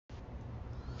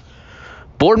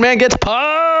Boardman gets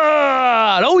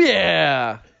pod. Oh,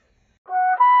 yeah. Fly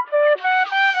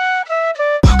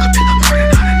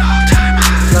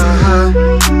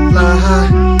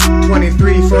high,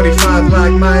 2345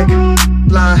 like Mike.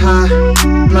 Fly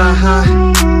high,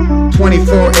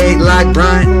 24-8 like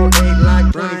Bryant.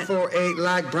 24-8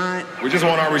 like Bryant. We just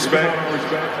want our respect.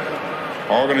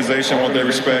 Our organization want their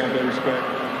respect.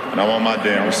 And I want my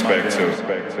damn respect too.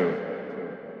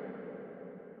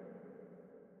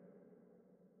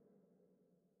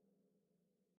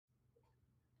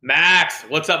 Max,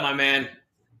 what's up, my man?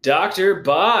 Dr.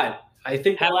 Bod, I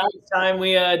think the last time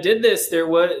we did this,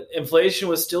 inflation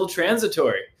was still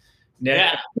transitory. Now, Yeah.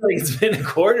 I feel like it's been a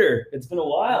quarter. It's been a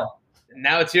while.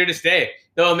 Now it's here to stay.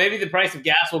 Though maybe the price of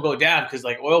gas will go down because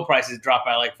like oil prices dropped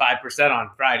by like 5%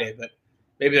 on Friday, but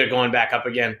maybe they're going back up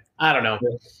again. I don't know.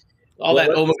 All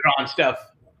that Omicron stuff.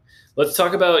 Let's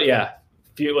talk about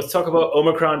let's talk about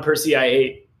Omicron Persei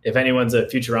 8. If anyone's a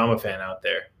Futurama fan out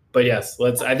there, but yes,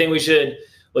 let's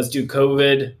do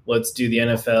COVID. Let's do the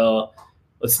NFL.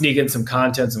 Let's sneak in some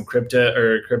content, some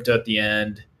crypto at the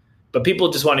end. But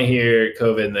people just want to hear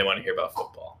COVID and they want to hear about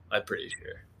football. I'm pretty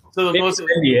sure. So the Maybe most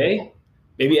NBA.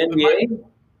 Maybe NBA.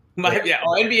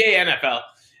 NBA, NFL,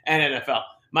 and NFL.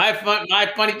 My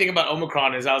funny thing about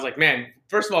Omicron is I was like, man,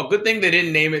 first of all, good thing they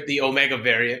didn't name it the Omega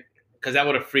variant because that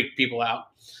would have freaked people out.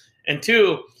 And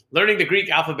two, learning the Greek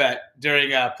alphabet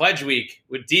during Pledge Week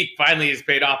with Deke finally has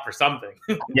paid off for something.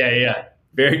 Yeah.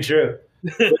 Very true.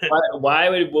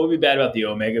 What would be bad about the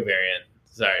Omega variant?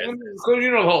 Sorry. So,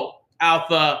 the whole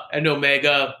alpha and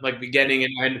omega, like beginning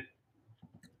and end.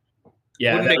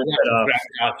 Yeah,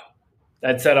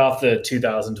 that set off the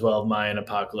 2012 Mayan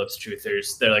apocalypse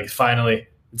truthers. They're like, finally,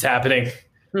 it's happening.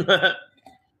 Yeah,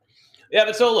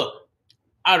 but so look,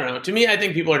 I don't know. To me, I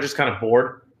think people are just kind of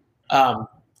bored.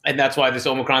 And that's why this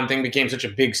Omicron thing became such a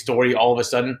big story all of a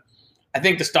sudden. I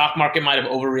think the stock market might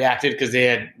have overreacted because they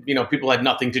had, people had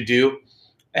nothing to do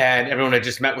and everyone had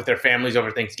just met with their families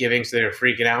over Thanksgiving, so they were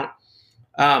freaking out.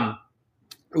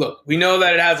 Look, we know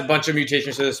that it has a bunch of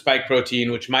mutations to the spike protein,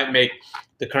 which might make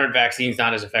the current vaccines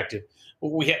not as effective.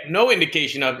 What we have no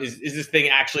indication of is this thing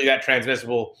actually that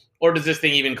transmissible, or does this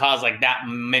thing even cause like that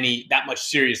much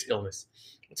serious illness?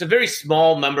 It's a very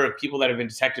small number of people that have been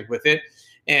detected with it.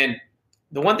 And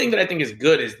the one thing that I think is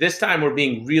good is this time we're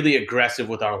being really aggressive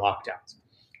with our lockdowns,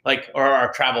 or our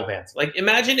travel bans. Like,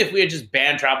 imagine if we had just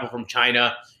banned travel from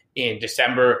China in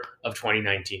December of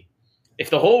 2019. If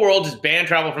the whole world just banned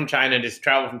travel from China in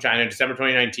December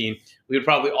 2019, we would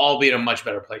probably all be in a much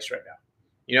better place right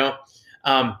now.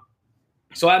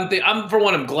 So I'm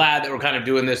glad that we're kind of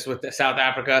doing this with South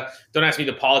Africa. Don't ask me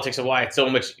the politics of why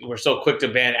we're so quick to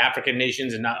ban African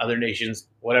nations and not other nations,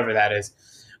 whatever that is.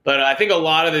 But I think a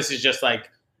lot of this is just like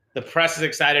the press is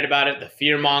excited about it. The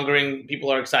fear mongering,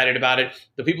 people are excited about it.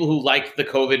 The people who like the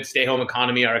COVID stay home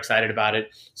economy are excited about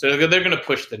it. So they're going to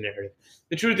push the narrative.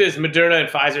 The truth is Moderna and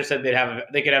Pfizer said they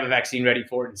could have a vaccine ready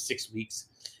for it in 6 weeks.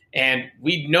 And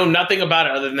we know nothing about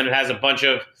it other than it has a bunch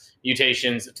of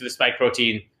mutations to the spike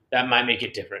protein that might make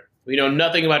it different. We know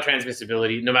nothing about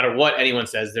transmissibility. No matter what anyone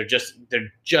says,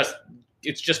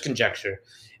 it's just conjecture.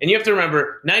 And you have to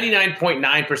remember,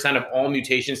 99.9% of all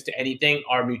mutations to anything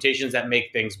are mutations that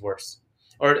make things worse,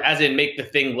 or as in make the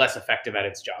thing less effective at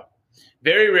its job.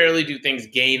 Very rarely do things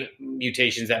gain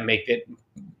mutations that make it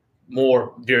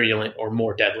more virulent or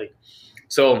more deadly.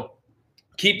 So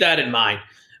keep that in mind.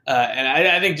 And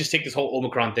I think just take this whole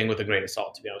Omicron thing with a grain of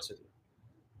salt, to be honest with you.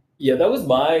 Yeah, that was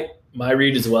my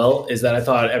read as well, is that I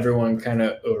thought everyone kind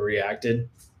of overreacted.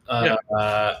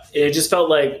 It just felt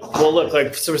like, well, look,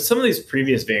 like so some of these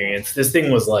previous variants, this thing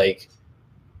was like,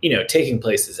 taking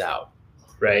places out,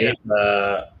 right?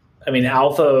 Yeah.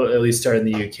 Alpha at least started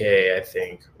in the UK, I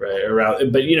think, right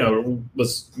around, but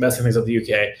was messing things up in the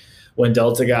UK. When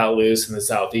Delta got loose in the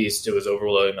Southeast, it was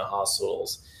overloading the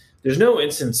hospitals. There's no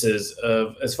instances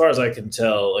of, as far as I can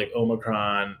tell, like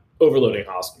Omicron overloading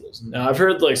hospitals. Now I've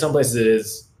heard like some places it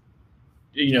is,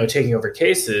 taking over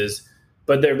cases,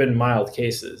 but there have been mild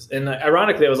cases. And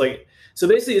ironically, I was like, so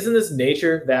basically, isn't this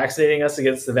nature vaccinating us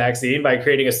against the vaccine by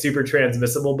creating a super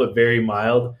transmissible but very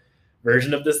mild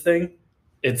version of this thing?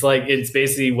 It's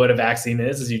basically what a vaccine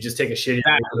is you just take a shitty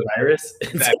virus.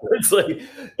 Exactly.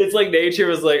 It's like nature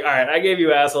was like, all right, I gave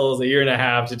you assholes a year and a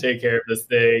half to take care of this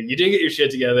thing. You didn't get your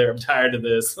shit together. I'm tired of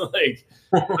this.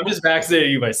 I'm just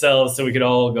vaccinating you myself so we can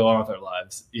all go on with our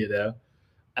lives,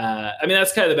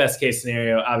 that's kind of the best case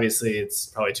scenario. Obviously, it's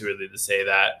probably too early to say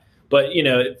that. But, I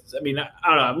don't know.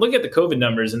 I'm looking at the COVID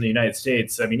numbers in the United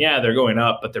States. They're going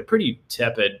up, but they're pretty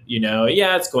tepid,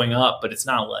 Yeah, it's going up, but it's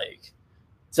not like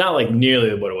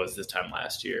nearly what it was this time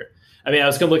last year. I mean, I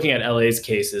was looking at LA's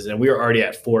cases, and we were already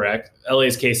at 4x.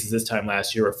 LA's cases this time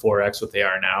last year were 4x what they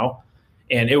are now,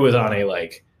 and it was on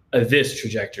this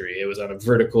trajectory. It was on a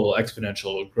vertical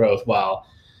exponential growth. While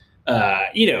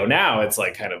now it's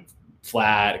like kind of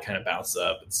flat, it kind of bounced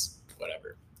up. It's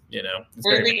whatever, And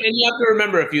you have to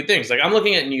remember a few things. Like I'm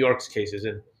looking at New York's cases,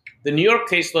 and the New York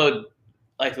caseload,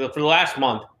 for the last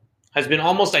month, has been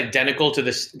almost identical to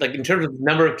this, like in terms of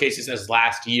number of cases as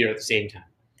last year at the same time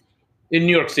in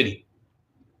New York City.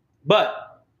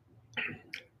 But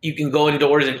you can go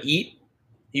indoors and eat.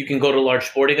 You can go to large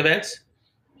sporting events.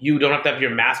 You don't have to have your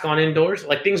mask on indoors.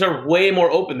 Like things are way more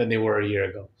open than they were a year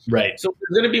ago. Right. So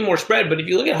there's going to be more spread. But if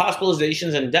you look at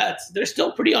hospitalizations and deaths, they're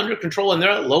still pretty under control and they're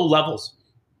at low levels.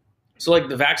 So like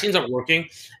the vaccines are working,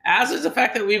 as is the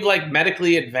fact that we've like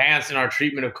medically advanced in our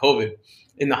treatment of COVID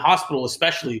in the hospital,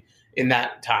 especially in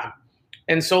that time.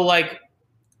 And so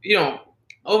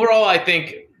overall, I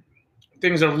think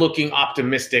things are looking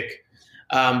optimistic,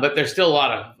 but there's still a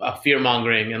lot of fear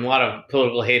mongering and a lot of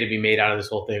political hay to be made out of this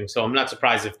whole thing. So I'm not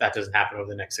surprised if that doesn't happen over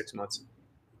the next 6 months.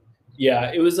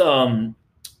 Yeah, it was.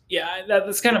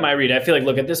 That's kind of my read. I feel like,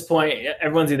 look, at this point,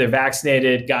 everyone's either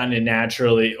vaccinated, gotten it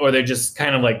naturally, or they're just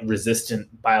kind of like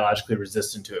biologically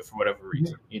resistant to it for whatever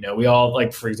reason. We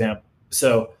all for example,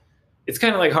 so it's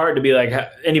kind of like hard to be like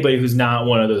anybody who's not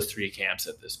one of those three camps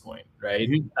at this point, right?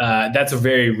 Mm-hmm. That's a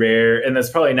very rare, and that's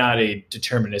probably not a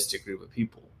deterministic group of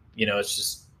people. It's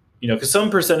just, because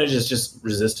some percentage is just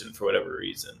resistant for whatever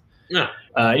reason. No.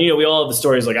 We all have the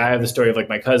stories. Like I have the story of like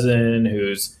my cousin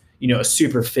who's, a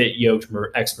super fit yoked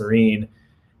ex-Marine,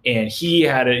 and he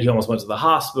had it. He almost went to the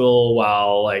hospital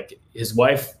while like his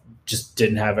wife just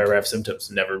didn't have RF symptoms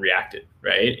and never reacted.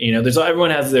 Right. Everyone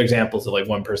has their examples of like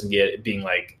one person being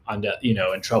like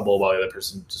in trouble while the other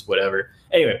person just whatever.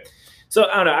 Anyway. So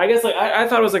I don't know. I guess I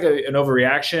thought it was like an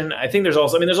overreaction. I think there's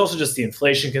also just the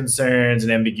inflation concerns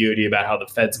and ambiguity about how the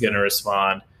Fed's going to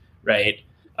respond, right?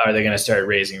 Are they going to start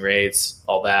raising rates?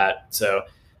 All that. So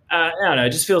I don't know.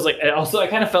 It just feels like. Also, I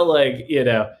kind of felt like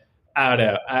I don't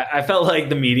know. I felt like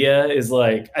the media is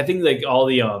like. I think like all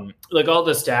the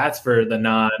stats for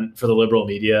the liberal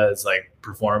media is like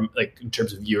perform like in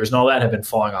terms of viewers and all that have been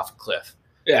falling off a cliff.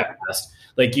 Yeah.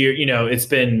 Like it's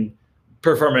been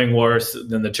performing worse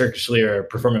than the Turkish lira,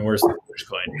 performing worse than the British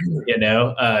coin.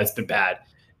 It's been bad.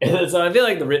 And so I feel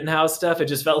like the Rittenhouse stuff, it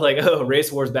just felt like,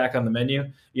 race war's back on the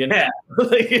menu.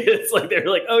 It's like they're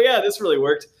like, oh yeah, this really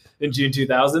worked in June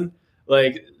 2000,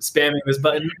 like spamming this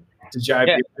button to drive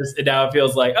viewers. And now it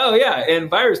feels like, oh yeah, and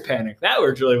virus panic, that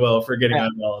worked really well for getting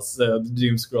on walls. So the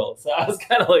doom scroll. So I was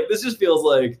kind of like, this just feels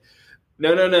like,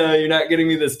 no, you're not getting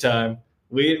me this time.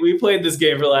 We played this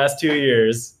game for the last 2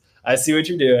 years. I see what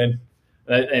you're doing.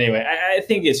 Anyway, I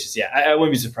think it's just, I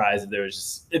wouldn't be surprised if there was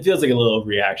just, it feels like a little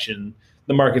reaction.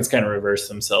 The markets kind of reversed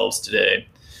themselves today.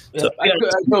 So, I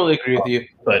totally agree with you.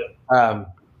 But,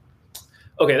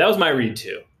 okay, that was my read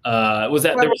too. Was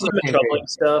that there was some troubling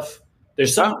stuff?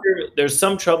 There's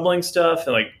some troubling stuff,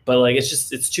 and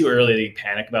it's too early to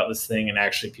panic about this thing, and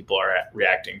actually people are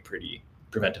reacting pretty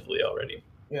preventively already.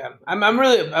 Yeah, I'm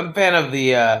a fan of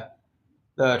the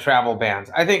travel bans.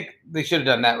 I think they should have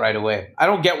done that right away. I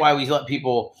don't get why we let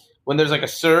people, when there's like a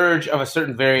surge of a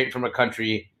certain variant from a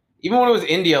country, even when it was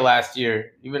India last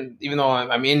year, even though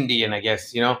I'm Indian, I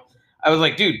guess, I was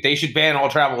like, dude, they should ban all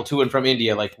travel to and from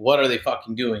India. Like, what are they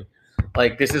fucking doing?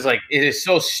 Like, this is like, it is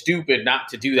so stupid not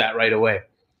to do that right away.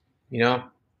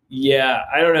 Yeah,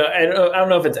 I don't know. I don't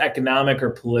know if it's economic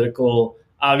or political.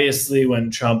 Obviously,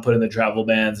 when Trump put in the travel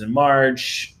bans in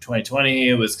March 2020,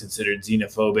 it was considered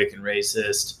xenophobic and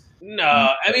racist. No,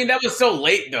 I mean, that was so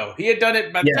late, though. He had done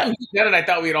it. By the time he did it, I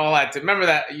thought we'd all had to. Remember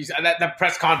that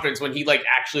press conference when he, like,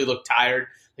 actually looked tired?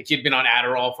 Like, he'd been on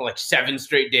Adderall for, like, 7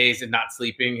 straight days and not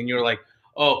sleeping. And you were like,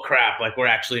 oh, crap. Like, we're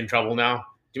actually in trouble now.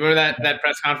 Do you remember that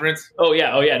press conference? Oh,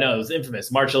 yeah. No, it was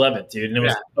infamous. March 11th, dude. And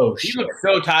it was, He looked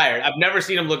so tired. I've never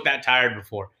seen him look that tired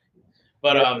before.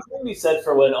 But something we said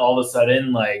for when all of a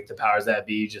sudden, like, the powers that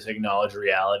be just acknowledge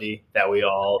reality that we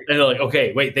all, and they're like,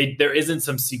 okay, wait, there isn't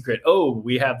some secret. Oh,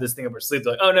 we have this thing up our sleeve.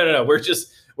 They're like, oh, no,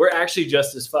 we're actually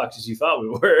just as fucked as you thought we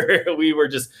were. We were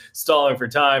just stalling for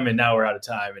time, and now we're out of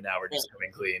time, and now we're just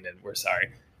coming clean, and we're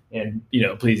sorry. And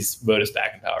please vote us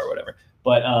back in power or whatever.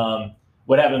 But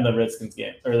what happened in the Redskins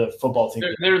game or the football team?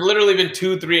 There's literally been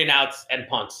 2 3-and-outs and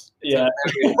punts. Yeah,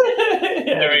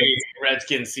 every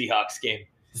Redskins Seahawks game.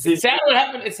 It's sad what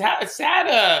happened. It's sad.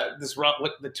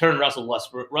 The turn Russell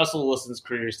Wilson's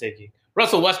career is taking.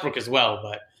 Russell Westbrook as well,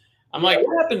 but I'm like,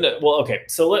 what happened to? Well, okay,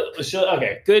 so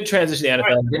good transition to the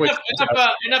NFL.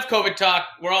 Right, enough COVID talk.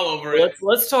 We're all over it.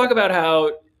 Let's talk about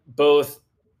how both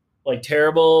like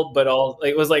terrible, but all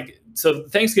like it was like so.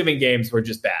 Thanksgiving games were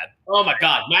just bad. Oh my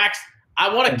God, Max!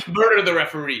 I want to murder the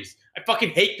referees. I fucking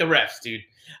hate the refs, dude.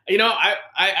 You know,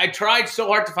 I tried so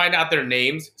hard to find out their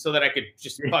names so that I could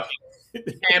just fucking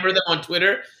hammer them on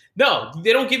Twitter. No,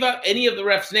 they don't give out any of the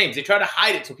refs' names. They try to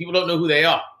hide it so people don't know who they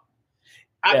are.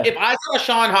 If I saw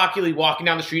Sean Hockley walking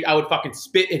down the street, I would fucking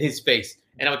spit in his face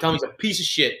and I would tell him he's a piece of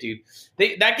shit, dude.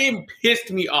 That game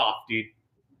pissed me off, dude.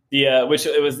 Was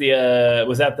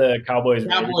that the Cowboys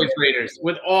Raiders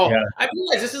with all. Yeah. I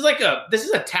realize this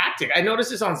is a tactic. I noticed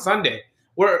this on Sunday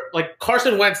where like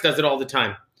Carson Wentz does it all the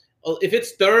time. If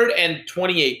it's 3rd and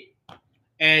 28,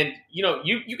 and you know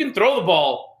you can throw the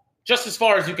ball just as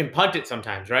far as you can punt it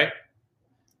sometimes, right?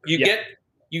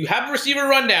 You have a receiver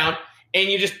run down and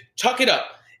you just tuck it up.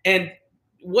 And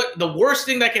what the worst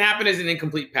thing that can happen is an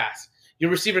incomplete pass.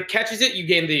 Your receiver catches it, you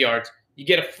gain the yards. You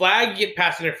get a flag, you get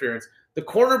pass interference. The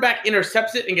quarterback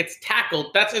intercepts it and gets tackled.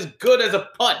 That's as good as a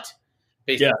punt,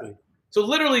 basically. Yeah. So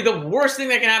literally the worst thing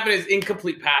that can happen is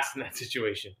incomplete pass in that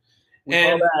situation.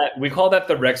 We call that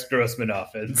the Rex Grossman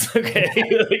offense. Okay.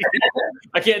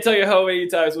 I can't tell you how many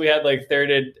times we had like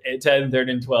 3rd and 10, 3rd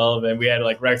and 12, and we had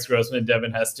like Rex Grossman and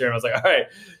Devin Hester. And I was like, all right,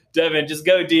 Devin, just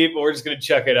go deep, or we're just going to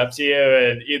chuck it up to you.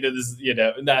 And either this,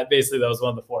 and that was one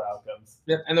of the 4 outcomes.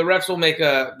 Yeah, and the refs will make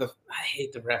I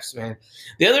hate the refs, man.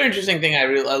 The other interesting thing I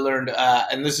learned,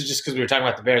 and this is just because we were talking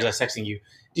about the Bears, I was texting you.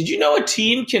 Did you know a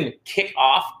team can kick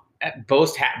off at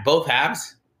both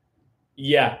halves?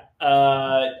 Yeah.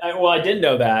 I didn't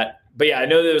know that, but yeah, I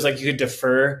know there was like you could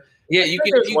defer. Yeah, you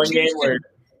could. One game where,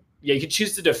 you could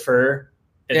choose to defer.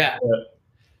 Yeah.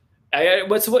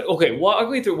 Okay, walk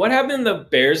me through what happened in the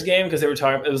Bears game because they were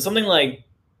talking. It was something like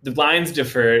the Lions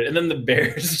deferred, and then the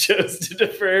Bears chose to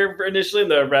defer initially,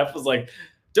 and the ref was like,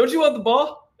 "Don't you want the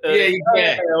ball?"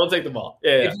 Yeah, we'll take the ball.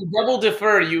 Yeah, if you double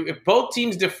defer, if both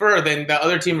teams defer, then the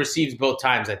other team receives both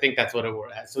times. I think that's what it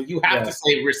was. So you have to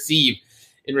say receive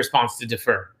in response to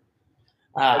defer.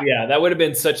 That would have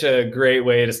been such a great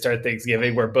way to start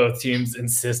Thanksgiving where both teams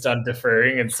insist on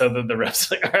deferring. And so then the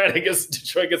refs like, all right, I guess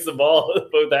Detroit gets the ball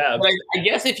both halves. But I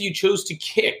guess if you chose to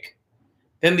kick,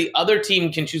 then the other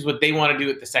team can choose what they want to do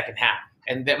at the second half.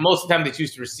 And that most of the time they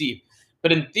choose to receive.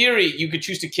 But in theory, you could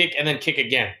choose to kick and then kick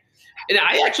again. And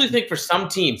I actually think for some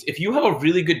teams, if you have a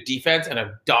really good defense and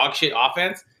a dog shit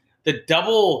offense, the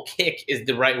double kick is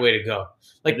the right way to go.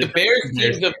 Like the Bears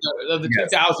teams of the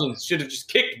 2000s should have just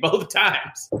kicked both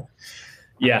times.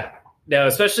 Yeah. No,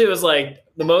 especially it was like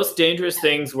the most dangerous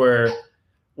things were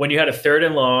when you had a 3rd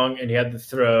and long and you had the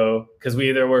throw because we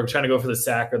either were trying to go for the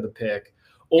sack or the pick,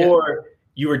 or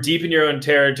you were deep in your own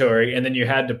territory and then you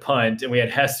had to punt and we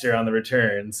had Hester on the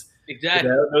returns.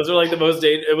 Exactly. Those were like the most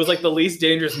it was like the least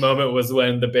dangerous moment was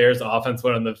when the Bears offense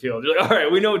went on the field. You're like, all right,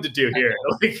 we know what to do here.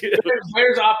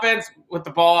 Bears offense with the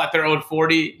ball at their own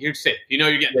 40, you're safe. You know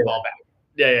you're getting the ball back.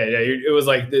 Yeah. It was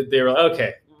like they were like,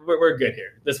 okay, we're good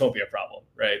here. This won't be a problem,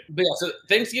 right? But yeah, so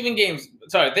Thanksgiving games.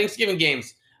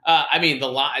 I mean the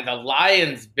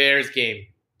Lions Bears game.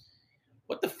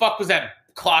 What the fuck was that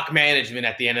clock management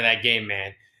at the end of that game,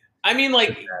 man? I mean,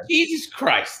 like Jesus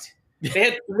Christ, they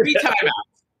had 3 timeouts.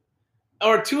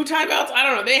 Or 2 timeouts? I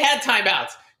don't know. They had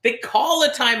timeouts. They call a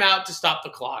timeout to stop the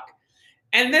clock.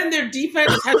 And then their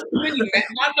defense has not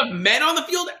enough men on the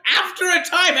field after a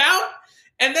timeout.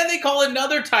 And then they call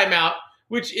another timeout,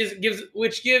 which gives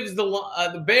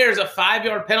the Bears a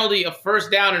 5-yard penalty, a first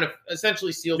down, and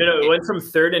essentially sealed the game. It went from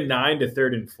 3rd and 9 to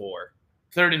 3rd and 4.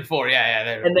 3rd and 4,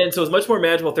 yeah. And then so it was much more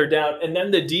manageable 3rd down. And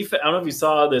then the defense, I don't know if you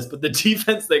saw this, but the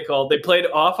defense they played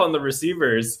off on the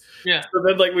receivers. Yeah. So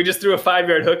then like we just threw a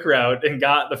 5-yard hook route and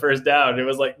got the first down. It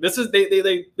was like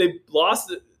they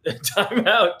lost a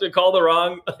timeout to call the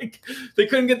wrong. Like they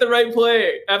couldn't get the right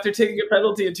play after taking a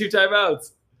penalty and 2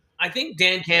 timeouts. I think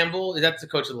Dan Campbell, that's the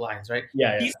coach of the Lions, right?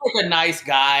 Yeah. He's like a nice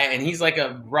guy, and he's like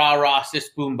a rah sis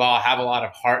boom ball, have a lot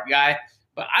of heart guy.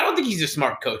 But I don't think he's a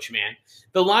smart coach, man.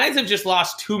 The Lions have just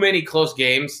lost too many close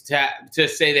games to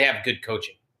say they have good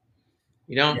coaching.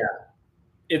 You know?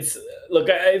 Yeah.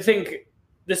 I think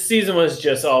this season was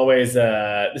just always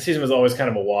kind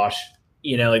of a wash.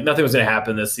 Like nothing was going to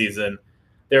happen this season.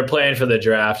 They're playing for the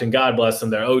draft, and God bless them,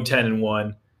 they're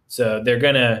 0-10-1. So they're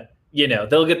going to,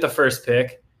 they'll get the first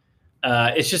pick.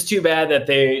 It's just too bad that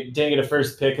they didn't get a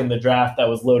first pick in the draft that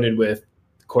was loaded with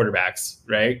quarterbacks,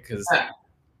 right? Because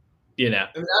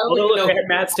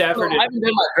Matt Stafford. I haven't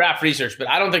done my draft research, but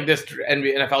I don't think this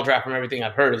NFL draft, from everything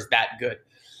I've heard, is that good.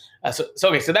 So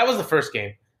that was the first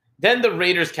game. Then the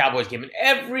Raiders-Cowboys game. And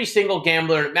every single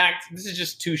gambler, Max, this is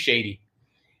just too shady.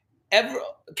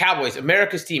 Cowboys,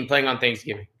 America's team playing on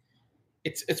Thanksgiving.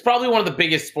 it's probably one of the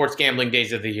biggest sports gambling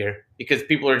days of the year because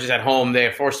people are just at home.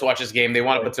 They're forced to watch this game. They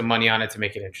want to put some money on it to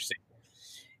make it interesting.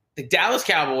 The Dallas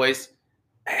Cowboys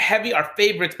are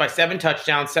favorites by 7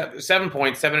 touchdowns, 7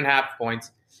 points, 7.5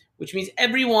 points, which means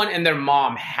everyone and their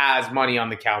mom has money on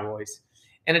the Cowboys.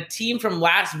 And a team from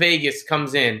Las Vegas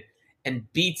comes in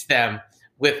and beats them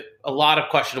with a lot of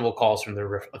questionable calls from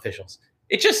the officials.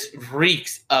 It just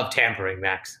reeks of tampering,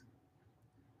 Max.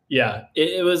 Yeah,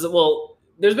 it was. Well,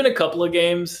 there's been a couple of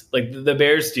games, like the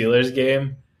Bears-Steelers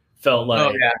game felt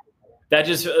like that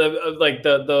just like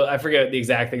the I forget the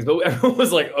exact things, but everyone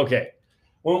was like, okay,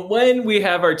 when we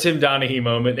have our Tim Donaghy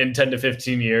moment in 10 to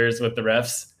 15 years with the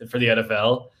refs for the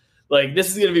NFL, like this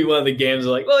is going to be one of the games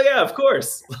like, well, yeah, of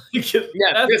course. This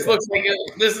looks like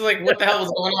this is like what the hell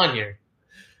is going on here?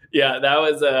 Yeah, that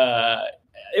was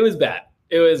it was bad.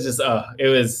 It was just it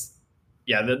was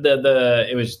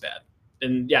it was just bad.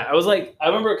 And yeah, I was like, I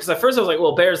remember because at first I was like,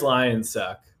 well, Bears Lions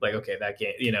suck. Like, okay, that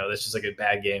game, that's just like a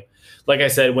bad game. Like I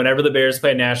said, whenever the Bears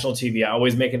play national TV, I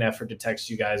always make an effort to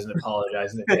text you guys and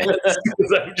apologize in advance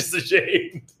because I'm just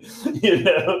ashamed.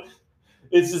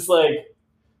 It's just like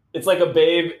it's like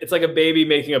a baby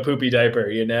making a poopy diaper.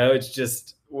 It's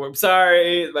just, I'm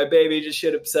sorry, my baby just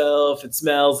shit himself. It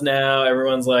smells now.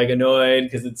 Everyone's like annoyed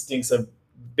because it stinks of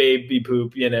baby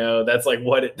poop. That's like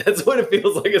that's what it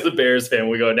feels like as a Bears fan when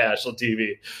we go to national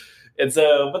TV. And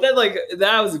so, but then like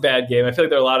that was a bad game. I feel like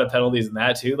there are a lot of penalties in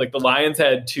that too. Like the Lions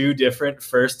had 2 different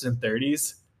first and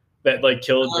 30s that like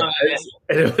killed guys.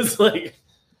 And it was like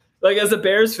as a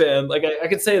Bears fan, like I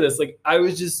could say this, like I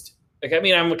was just like, I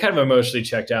mean, I'm kind of emotionally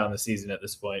checked out in the season at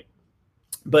this point,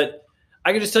 but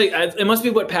I can just tell you, it must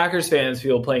be what Packers fans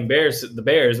feel playing the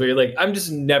Bears, where you're like, I'm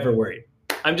just never worried.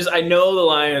 I know the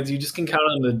Lions, you just can count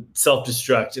on the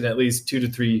self-destruct in at least 2 to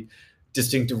 3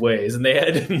 distinctive ways. And they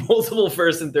had multiple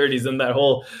first and 30s in that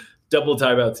whole double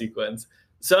timeout sequence.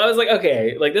 So I was like,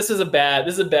 okay, like this is a bad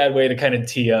way to kind of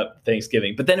tee up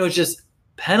Thanksgiving. But then it was just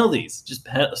penalties,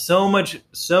 so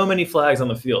many flags on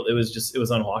the field. It was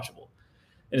unwatchable.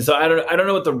 And so I don't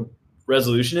know what the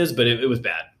resolution is, but it was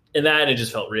bad. And that it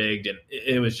just felt rigged. And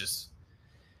it was just,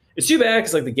 it's too bad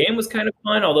because like the game was kind of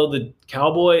fun, although the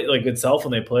Cowboy like itself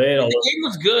when they played, the game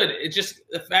was good. It's just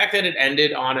the fact that it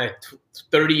ended on a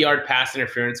 30-yard pass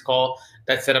interference call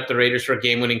that set up the Raiders for a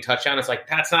game-winning touchdown. It's like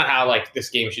that's not how like this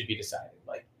game should be decided.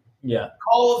 Like,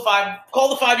 call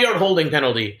the 5-yard holding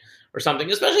penalty or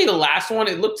something. Especially the last one,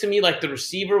 it looked to me like the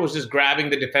receiver was just grabbing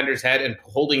the defender's head and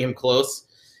holding him close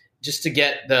just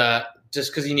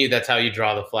because he knew that's how you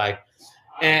draw the flag.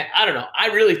 And I don't know. I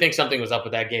really think something was up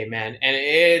with that game, man. And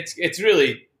it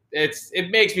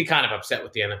makes me kind of upset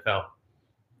with the NFL.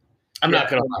 I'm not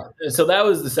going to lie. So that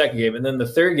was the second game. And then the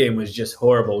third game was just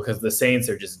horrible because the Saints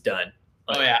are just done.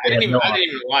 I didn't even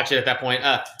watch it at that point.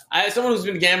 As someone who's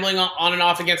been gambling on and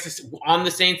off on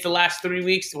the Saints the last 3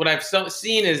 weeks, what I've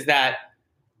seen is that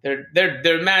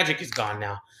their magic is gone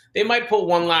now. They might pull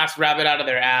one last rabbit out of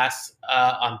their ass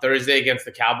on Thursday against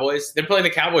the Cowboys. They're playing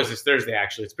the Cowboys this Thursday,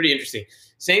 actually. It's pretty interesting.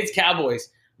 Saints-Cowboys.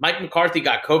 Mike McCarthy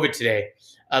got COVID today.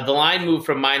 The line moved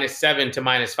from -7 to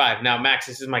 -5. Now, Max,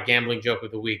 this is my gambling joke of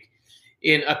the week.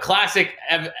 In a classic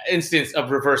instance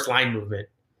of reverse line movement,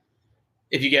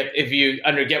 if you get where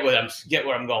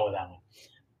I'm going with that one.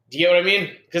 Do you get what I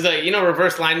mean? Because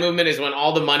reverse line movement is when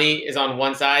all the money is on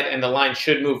one side and the line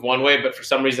should move one way, but for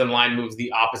some reason the line moves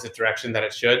the opposite direction that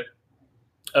it should.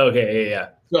 Okay, yeah.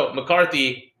 So if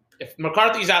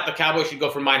McCarthy's out, the Cowboys should go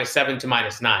from -7 to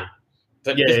 -9.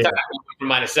 But from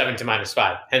 -7 to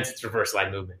 -5. Hence, it's reverse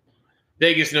line movement.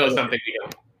 Vegas knows something to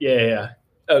go. Yeah.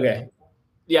 Okay.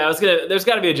 Yeah, there's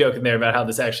got to be a joke in there about how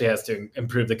this actually has to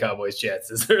improve the Cowboys'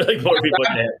 chances. There are like more people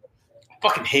in there. I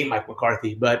fucking hate Mike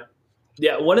McCarthy, but.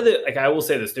 Yeah, one of the I will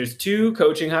say this. There's 2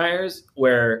 coaching hires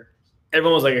where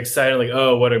everyone was like excited, like,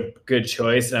 oh, what a good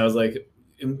choice. And I was like,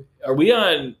 are we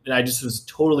on? And I just was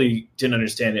totally didn't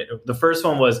understand it. The first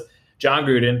one was John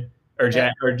Gruden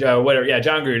whatever. Yeah,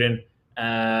 John Gruden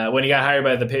when he got hired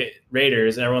by the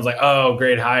Raiders, and everyone's like, oh,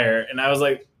 great hire. And I was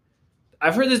like,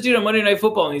 I've heard this dude on Monday Night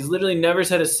Football, and he's literally never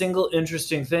said a single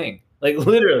interesting thing. Like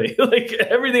literally, like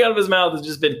everything out of his mouth has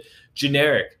just been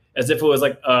generic. As if it was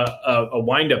like a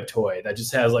wind-up toy that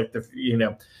just has like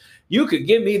you could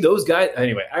give me those guys.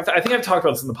 Anyway, I think I've talked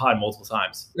about this in the pod multiple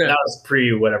times. Yeah. That was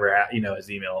pre-whatever,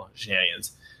 his email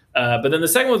shenanigans. But then the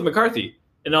second was McCarthy.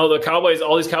 And all these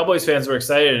Cowboys fans were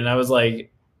excited. And I was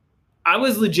like, I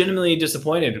was legitimately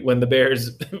disappointed when the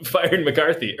Bears fired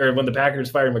McCarthy or when the Packers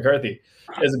fired McCarthy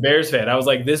as a Bears fan. I was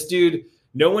like, this dude,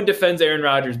 no one defends Aaron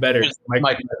Rodgers better than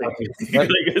Mike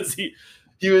McCarthy.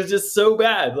 He was just so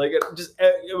bad. Like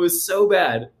it was so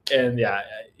bad. And yeah,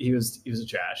 he was a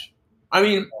trash. I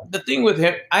mean, the thing with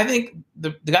him, I think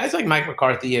the guys like Mike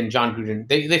McCarthy and John Gruden,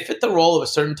 they fit the role of a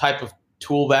certain type of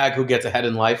tool bag who gets ahead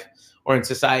in life or in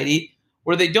society,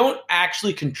 where they don't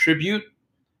actually contribute,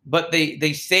 but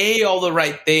they say all the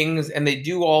right things and they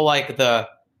do all like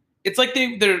it's like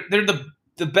they're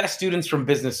the best students from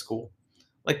business school.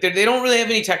 Like they don't really have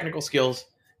any technical skills.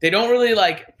 They don't really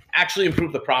like actually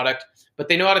improve the product, but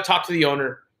they know how to talk to the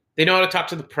owner. They know how to talk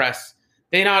to the press.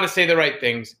 They know how to say the right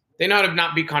things. They know how to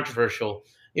not be controversial.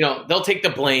 They'll take the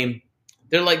blame.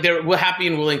 They're happy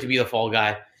and willing to be the fall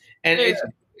guy. And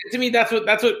to me, that's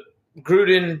what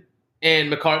Gruden and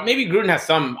McCarthy. Maybe Gruden has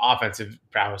some offensive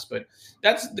prowess, but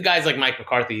that's the guys like Mike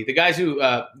McCarthy, the guys who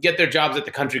get their jobs at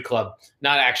the country club,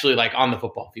 not actually like on the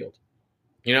football field.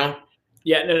 Yeah,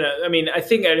 no. I mean, I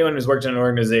think anyone who's worked in an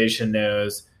organization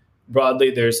knows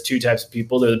broadly there's two types of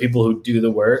people. There are the people who do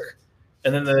the work,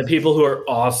 and then the people who are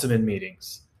awesome in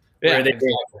meetings. Yeah, where they're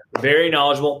very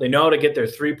knowledgeable. They know how to get their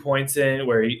 3 points in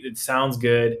where it sounds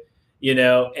good,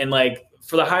 and like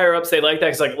for the higher ups, they like that.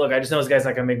 It's like, look, I just know this guy's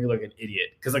not going to make me look an idiot.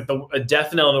 Because like a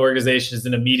death knell in an organization is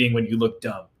in a meeting when you look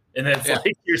dumb. And then it's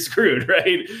like, you're screwed,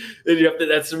 right? And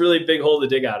that's a really big hole to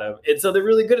dig out of. And so they're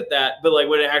really good at that. But like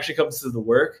when it actually comes to the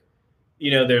work,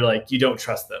 they're like, you don't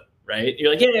trust them, right?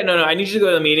 You're like, no, I need you to go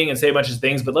to the meeting and say a bunch of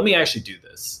things, but let me actually do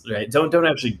this, right? Don't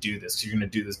actually do this because you're going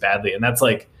to do this badly. And that's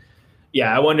like,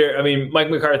 I wonder, I mean, Mike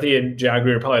McCarthy and John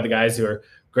Gruden are probably the guys who are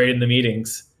great in the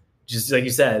meetings, just like you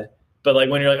said. But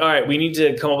like when you're like, all right, we need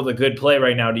to come up with a good play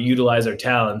right now to utilize our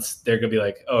talents, they're going to be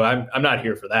like, oh, I'm not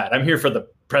here for that. I'm here for the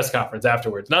press conference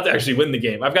afterwards, not to actually win the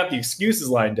game. I've got the excuses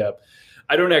lined up.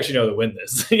 I don't actually know to win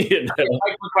this.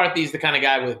 Mike McCarthy is the kind of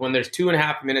guy when there's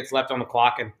 2.5 minutes left on the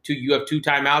clock and you have 2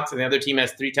 timeouts and the other team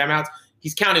has 3 timeouts,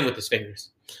 he's counting with his fingers.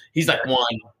 He's like 1,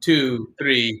 2,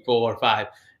 3, 4, 5.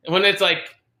 And when it's like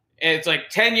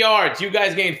 10 yards, you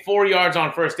guys gained 4 yards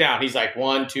on first down. He's like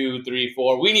 1, 2, 3,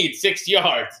 4. We need 6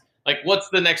 yards. Like, what's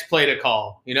the next play to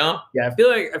call? Yeah, I feel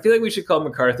like we should call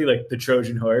McCarthy like the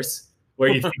Trojan horse, where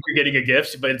you think you're getting a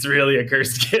gift, but it's really a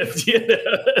cursed gift.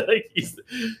 Like he's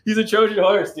a Trojan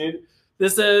horse, dude.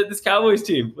 This Cowboys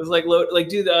team was like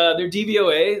dude, their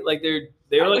DVOA, like they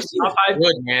were like top 5.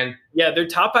 Good, man. Yeah, they're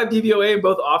top 5 DVOA in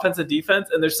both offense and defense,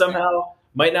 and they're somehow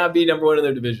might not be number 1 in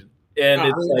their division.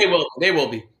 And they will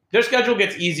be. Their schedule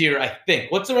gets easier, I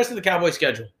think. What's the rest of the Cowboys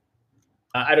schedule?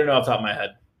 I don't know off the top of my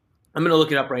head. I'm going to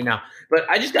look it up right now. But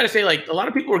I just got to say, like, a lot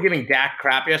of people were giving Dak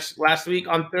crap last week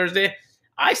on Thursday.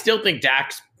 I still think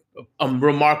Dak's a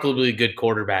remarkably good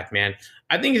quarterback, man.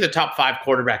 I think he's a top 5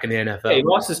 quarterback in the NFL. Yeah, he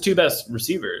lost his 2 best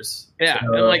receivers. Yeah.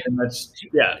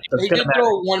 He did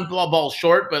throw one ball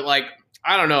short, but, like,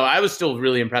 I don't know. I was still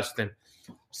really impressed with him.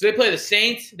 So they play the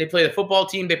Saints. They play the football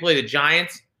team. They play the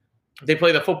Giants. They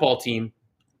play the football team,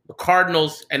 the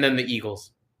Cardinals, and then the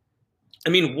Eagles. I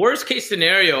mean, worst case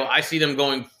scenario, I see them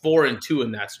going 4-2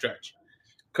 in that stretch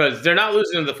because they're not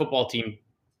losing to the football team.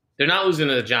 They're not losing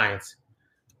to the Giants.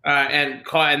 And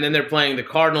then they're playing the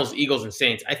Cardinals, Eagles, and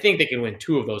Saints. I think they can win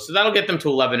 2 of those. So that'll get them to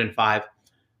 11-5.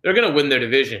 They're going to win their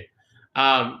division.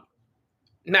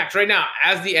 Max, right now,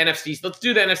 as the NFC, let's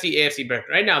do the NFC, AFC break.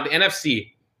 Right now, the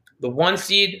NFC, the 1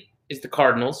 seed is the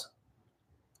Cardinals.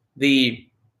 The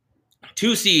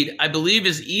 2 seed, I believe,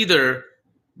 is either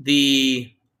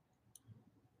the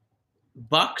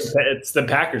Bucks. It's the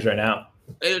Packers right now.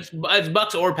 It's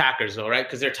Bucks or Packers, though, right?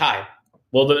 Because they're tied.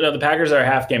 Well, the Packers are a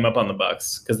half game up on the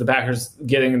Bucks because the Packers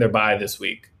getting their bye this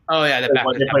week. Oh yeah, they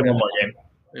play one more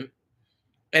game.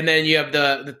 And then you have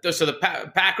the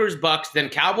Packers, Bucks, then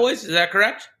Cowboys. Is that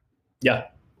correct? Yeah.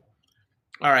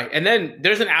 All right, and then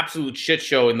there's an absolute shit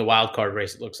show in the wild card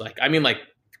race. It looks like. I mean, like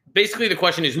basically the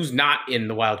question is who's not in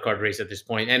the wild card race at this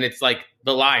point, and it's like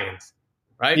the Lions.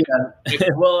 Right? Yeah.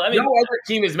 Well, I mean, no other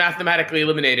team is mathematically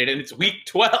eliminated, and it's week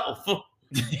 12.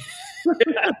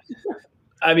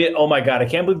 I mean, oh my God, I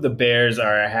can't believe the Bears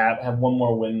have one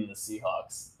more win than the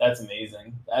Seahawks. That's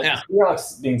amazing. The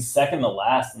Seahawks being second to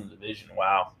last in the division.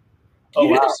 Wow. Oh,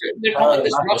 wow. They're calling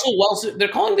this Russell Wilson. They're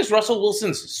calling this Russell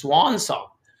Wilson's swan song.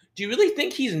 Do you really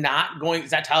think he's not going?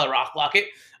 Is that Tyler Lockett?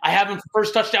 I have him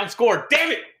first touchdown scored.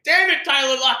 Damn it,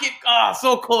 Tyler Lockett. Oh,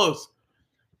 so close.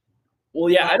 Well,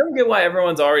 yeah, I don't get why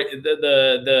everyone's already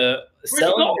the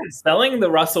selling the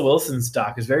Russell Wilson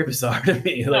stock is very bizarre to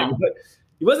me. Like,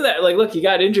 he wasn't that like. Look, he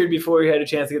got injured before he had a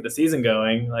chance to get the season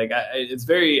going. Like, it's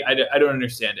very. I don't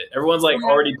understand it. Everyone's like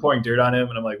already pouring dirt on him,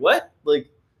 and I'm like, what? Like,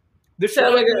 this is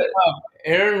like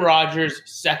Aaron Rodgers'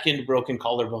 second broken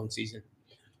collarbone season.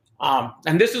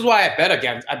 And this is why I bet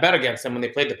against them when they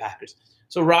played the Packers.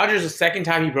 So Rodgers, the second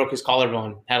time he broke his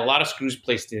collarbone, had a lot of screws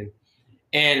placed in.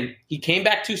 And he came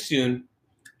back too soon.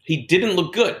 He didn't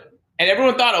look good. And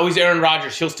everyone thought, oh, he's Aaron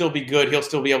Rodgers. He'll still be good. He'll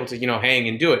still be able to, hang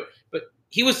and do it. But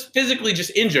he was physically just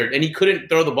injured, and he couldn't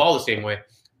throw the ball the same way.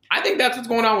 I think that's what's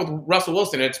going on with Russell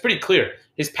Wilson. It's pretty clear.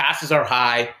 His passes are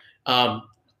high.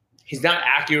 He's not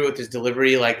accurate with his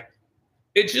delivery. Like,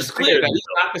 it's just clear that he's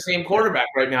not the same quarterback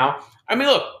right now. I mean,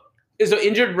 look, is an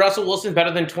injured Russell Wilson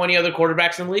better than 20 other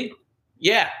quarterbacks in the league?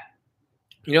 Yeah.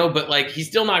 But like he's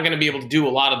still not going to be able to do a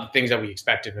lot of the things that we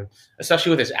expect of him, especially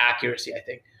with his accuracy, I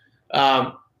think.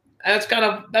 And that's kind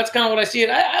of what I see it.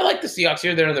 I like the Seahawks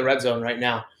here. They're in the red zone right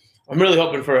now. I'm really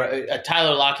hoping for a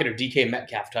Tyler Lockett or DK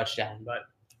Metcalf touchdown, but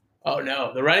oh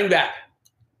no, the running back.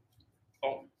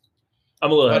 Oh,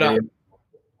 I'm a little heavy.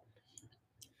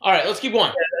 All right, let's keep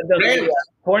going.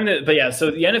 But yeah, so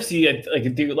the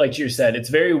NFC, like you said, it's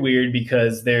very weird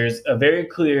because there's a very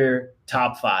clear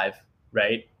top 5,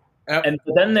 right? Yep. And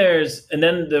then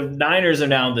the Niners are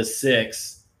now the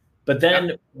 6, but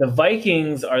then the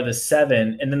Vikings are the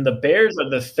 7, and then the Bears are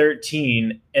the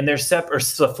 13, and they're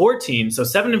the 14. So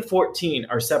 7 and 14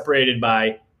 are separated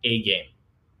by a game.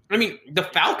 I mean, the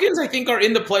Falcons, I think, are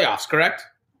in the playoffs, correct?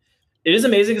 It is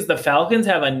amazing because the Falcons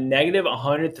have a negative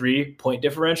 103 point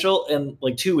differential, and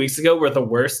like 2 weeks ago were the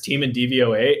worst team in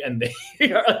DVOA, and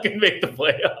they are going to make the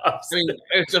playoffs. I mean,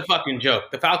 it's a fucking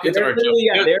joke. The Falcons are a joke.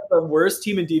 Yeah, they're the worst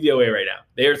team in DVOA right now.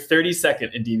 They are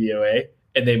 32nd in DVOA,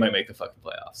 and they might make the fucking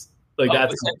playoffs. Like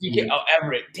that's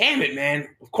Everett. Damn it, man.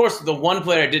 Of course, the one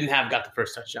player I didn't have got the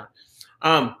first touchdown.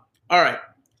 All right.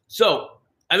 So,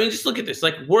 I mean, just look at this.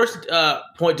 Like, worst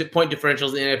point differentials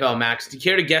in the NFL, Max. Do you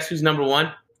care to guess who's number 1?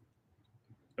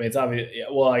 I mean, it's obvious. Yeah,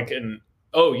 well, I can.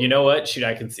 Oh, you know what? Shoot,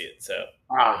 I can see it. So,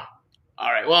 all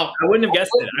right. Well, I wouldn't have guessed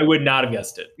it. I would not have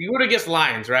guessed it. You would have guessed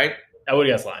Lions, right? I would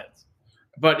have guessed Lions.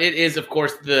 But it is, of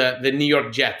course, the New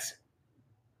York Jets.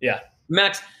 Yeah,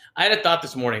 Max, I had a thought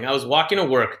this morning. I was walking to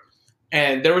work,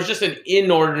 and there was just an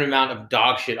inordinate amount of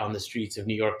dog shit on the streets of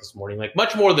New York this morning, like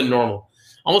much more than normal.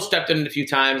 Almost stepped in it a few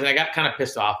times, and I got kind of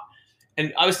pissed off.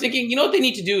 And I was thinking, what they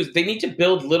need to do is they need to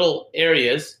build little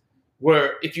areas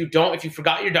where if you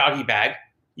forgot your doggy bag,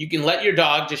 you can let your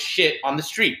dog just shit on the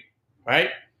street, right?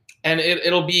 And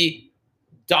it'll be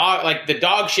the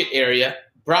dog shit area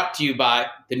brought to you by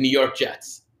the New York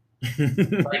Jets.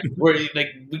 Right? Where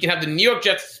we can have the New York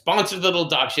Jets sponsor the little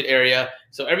dog shit area.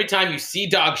 So every time you see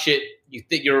dog shit, you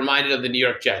think you're reminded of the New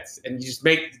York Jets, and you just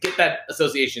get that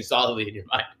association solidly in your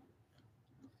mind.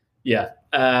 Yeah,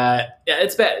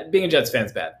 it's bad. Being a Jets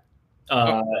fan's bad.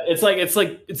 It's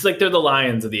like they're the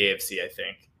Lions of the AFC, I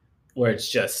think, where it's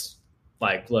just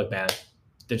like, look, man,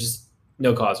 there's just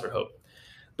no cause for hope.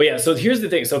 But yeah, so here's the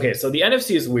thing. So the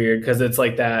NFC is weird because it's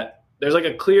like that. There's like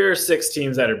a clear 6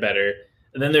 teams that are better,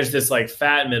 and then there's this like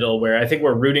fat middle where I think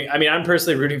we're rooting. I mean, I'm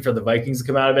personally rooting for the Vikings to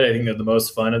come out of it. I think they're the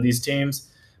most fun of these teams.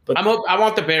 But I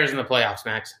want the Bears in the playoffs,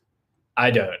 Max.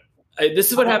 I don't.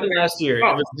 This is what happened last year. It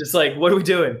was just like, what are we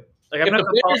doing? Like, I'm not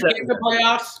the Bears make the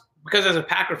playoffs, because as a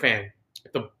Packer fan,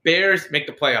 if the Bears make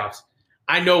the playoffs,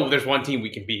 I know there's one team we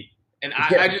can beat, and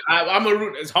I'm a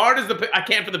root as hard as I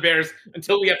can for the Bears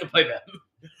until we have to play them.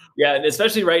 Yeah, and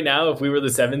especially right now, if we were the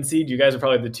 7 seed, you guys are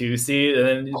probably the 2 seed, and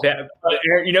then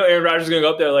Aaron Rodgers is going to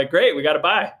go up there like, great, we got to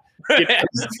buy. Be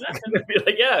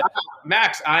like, yeah,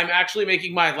 Max, I'm actually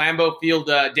making my Lambeau Field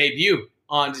debut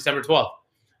on December 12th.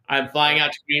 I'm flying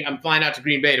out to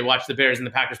Green Bay to watch the Bears and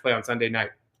the Packers play on Sunday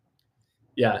night.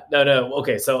 Yeah, no.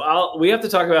 Okay, so we have to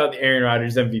talk about the Aaron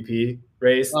Rodgers MVP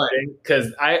race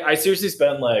because I seriously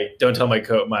spent don't tell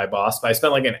my boss, but I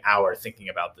spent like an hour thinking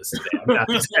about this today. I'm not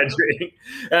exaggerating,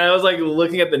 and I was like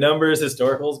looking at the numbers,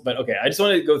 historicals. But okay, I just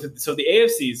want to go through. So the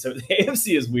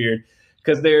AFC is weird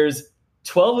because there's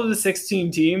 12 of the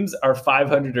 16 teams are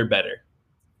 500 or better.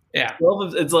 Yeah,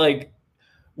 it's like,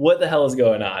 what the hell is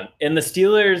going on? And the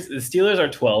Steelers are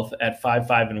 12th at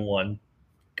 5-5-1.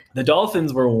 The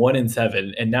Dolphins were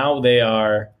 1-7, and now they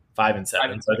are 5-7. So I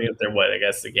think they're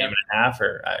a game and a half,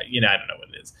 or I don't know what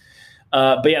it is.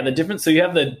 But yeah, the difference. So you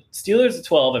have the Steelers at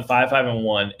 12 at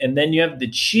 5-5-1, and then you have the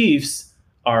Chiefs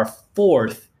are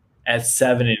 4th at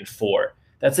 7-4.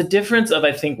 That's a difference of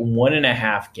I think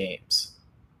 1.5 games.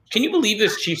 Can you believe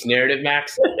this Chiefs narrative,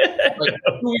 Max? Like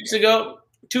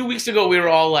 2 weeks ago, we were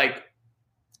all like,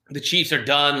 the Chiefs are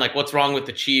done. Like, what's wrong with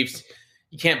the Chiefs?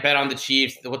 You can't bet on the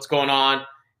Chiefs. What's going on?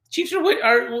 Chiefs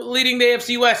are leading the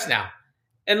AFC West now.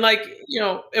 And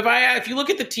if you look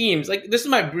at the teams, this is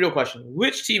my real question.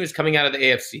 Which team is coming out of the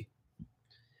AFC?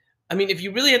 I mean, if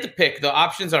you really had to pick, the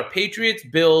options are Patriots,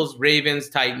 Bills, Ravens,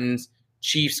 Titans,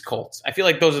 Chiefs, Colts. I feel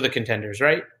like those are the contenders,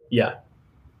 right? Yeah.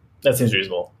 That seems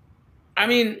reasonable. I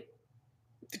mean,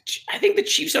 I think the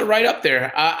Chiefs are right up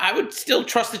there. I would still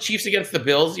trust the Chiefs against the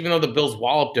Bills, even though the Bills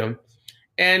walloped them.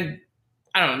 And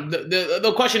I don't know.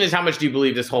 The question is, how much do you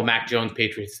believe this whole Mac Jones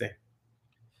Patriots thing?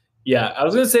 Yeah, I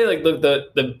was gonna say, like, look,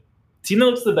 the team that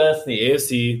looks the best in the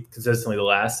AFC consistently the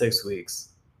last 6 weeks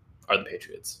are the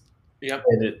Patriots. Yep.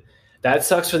 And that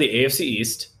sucks for the AFC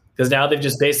East because now they've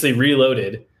just basically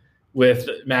reloaded with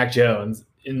Mac Jones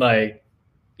in, like,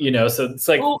 so it's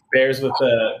like Bears with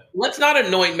the. Let's not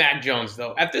anoint Mac Jones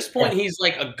though. At this point, he's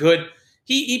like a good.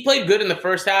 He played good in the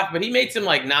first half, but he made some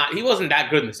he wasn't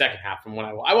that good in the second half. From when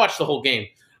I watched the whole game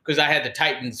because I had the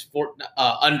Titans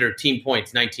under team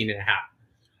points 19.5.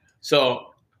 So.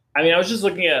 I mean, I was just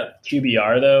looking at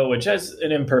QBR, though, which has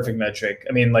an imperfect metric.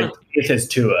 I mean, like, if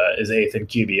Tua is 8th in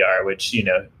QBR, which,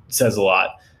 says a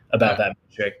lot about that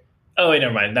metric. Oh, wait,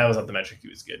 never mind. That was not the metric. He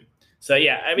was good. So,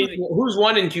 yeah, I mean. Who's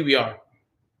 1 in QBR?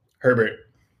 Herbert.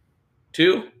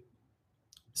 2?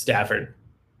 Stafford.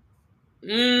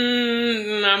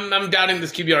 I'm doubting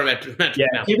this QBR metric yeah,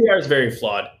 now. QBR is very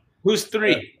flawed. Who's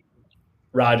 3?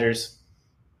 Rodgers.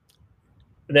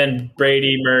 Then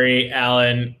Brady, Murray,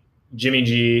 Allen, Jimmy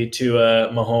G, Tua,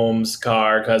 Mahomes,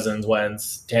 Carr, Cousins,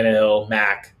 Wentz, Tannehill,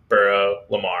 Mac, Burrow,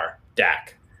 Lamar,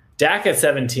 Dak. Dak at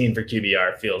 17 for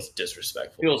QBR feels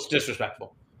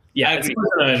disrespectful. Yeah, I agree.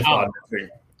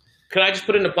 Could I just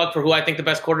put in a plug for who I think the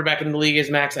best quarterback in the league is,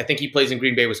 Max? I think he plays in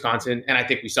Green Bay, Wisconsin, and I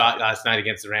think we saw it last night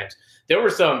against the Rams. There were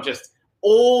some just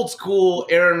old school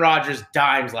Aaron Rodgers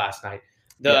dimes last night.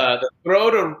 The throw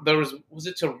to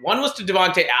one was to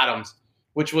Devontae Adams,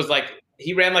 which was like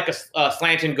he ran like a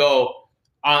slant and go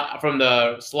from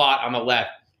the slot on the left.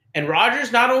 And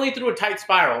Rodgers not only threw a tight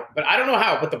spiral, but I don't know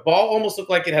how, but the ball almost looked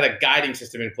like it had a guiding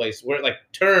system in place where it like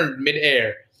turned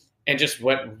midair and just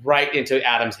went right into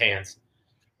Adams' hands.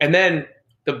 And then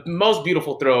the most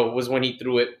beautiful throw was when he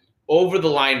threw it over the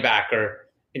linebacker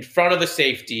in front of the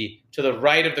safety to the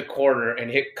right of the corner and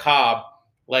hit Cobb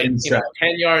like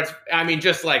 10 yards. I mean,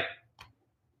 just like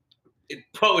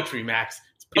poetry, Max.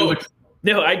 It's poetry.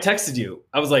 No, I texted you.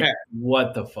 I was like,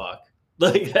 what the fuck?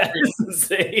 Like, that is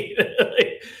insane.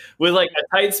 With like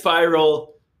a tight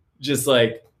spiral, just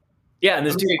like, and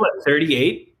this dude's what,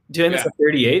 38? Doing this at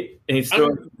 38? And he's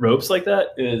throwing ropes like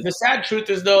that? The sad truth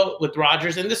is, though, with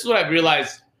Rodgers, and this is what I've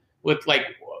realized with, like,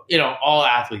 all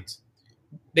athletes,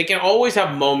 they can always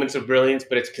have moments of brilliance,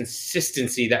 but it's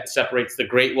consistency that separates the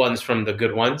great ones from the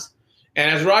good ones. And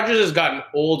as Rodgers has gotten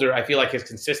older, I feel like his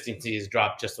consistency has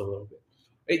dropped just a little bit.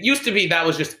 It used to be that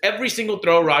was just every single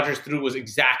throw Rodgers threw was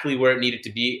exactly where it needed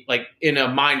to be, like in a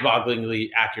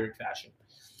mind-bogglingly accurate fashion.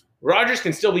 Rodgers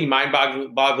can still be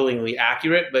mind-bogglingly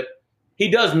accurate, but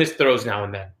he does miss throws now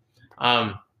and then.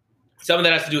 Some of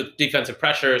that has to do with defensive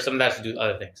pressure. Some of that has to do with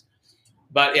other things.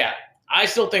 But yeah, I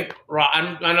still think,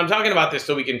 and I'm talking about this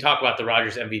so we can talk about the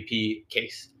Rodgers MVP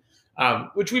case,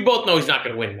 which we both know he's not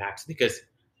going to win, Max, because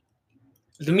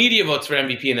the media votes for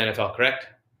MVP in the NFL, correct?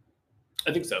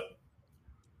 I think so.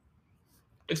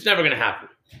 It's never going to happen.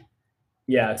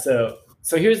 Yeah. So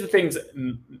here's the things.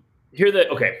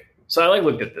 So I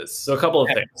looked at this. So a couple of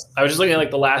things. I was just looking at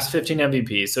like the last 15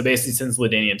 MVPs. So basically since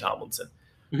LaDainian Tomlinson,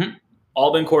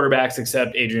 all been quarterbacks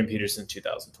except Adrian Peterson,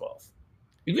 2012.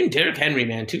 Even Derrick Henry,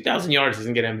 man, 2,000 yards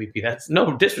doesn't get MVP. That's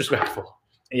no disrespectful.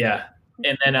 Yeah.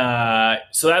 And then,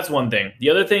 so that's one thing. The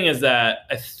other thing is that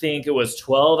I think it was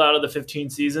 12 out of the 15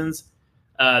 seasons.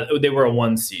 They were a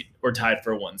 1 seed or tied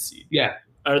for a 1 seed. Yeah.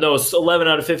 Or no, it was 11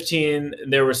 out of 15.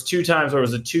 There was 2 times where it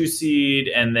was a 2 seed.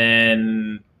 And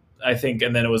then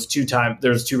it was 2 times.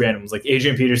 There was 2 randoms, like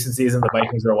Adrian Peterson season. The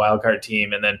Vikings were a wild card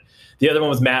team. And then the other one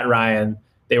was Matt Ryan.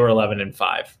 They were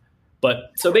 11-5.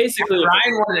 But so basically,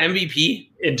 Ryan won an MVP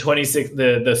in 26,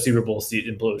 the Super Bowl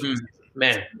implosion season.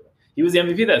 Man, he was the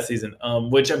MVP that season.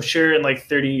 Which I'm sure in like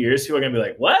 30 years, people are gonna be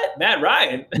like, "What, Matt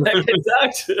Ryan? That kid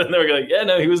sucked." And they're like, "Yeah,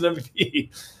 no, he was an MVP."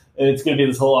 And it's gonna be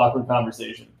this whole awkward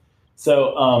conversation.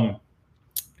 So,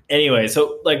 anyway,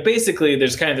 so like basically,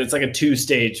 it's like a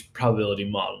 2-stage probability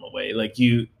model in a way. Like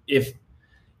if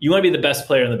you want to be the best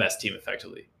player on the best team,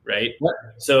 effectively, right? What?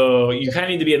 So you kind of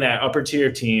need to be in that upper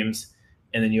tier teams.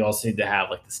 And then you also need to have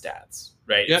like the stats,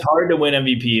 right? Yeah. It's hard to win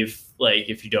MVP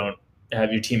if you don't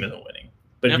have your team isn't winning.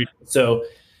 But so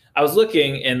I was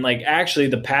looking, and like actually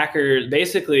the Packers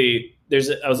basically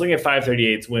I was looking at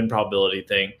 538's win probability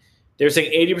thing. They're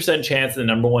saying 80% chance the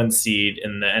number 1 seed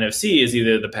in the NFC is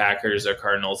either the Packers or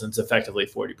Cardinals, and it's effectively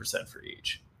 40% for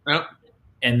each. Yep.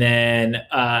 And then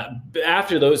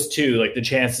after those 2, like the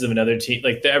chances of another team,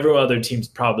 like every other team's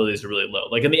probabilities are really low.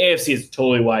 Like in the AFC, it's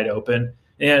totally wide open.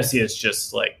 In the NFC, it's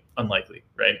just like unlikely,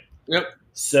 right? Yep.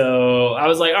 So I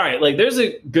was like, all right, like there's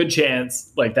a good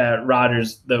chance like that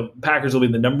the Packers will be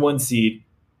the number 1 seed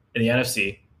in the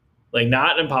NFC. Like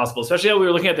not impossible, especially how we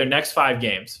were looking at their next 5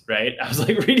 games, right? I was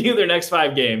like reading their next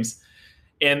 5 games.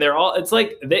 and they're all. It's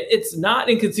like it's not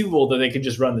inconceivable that they could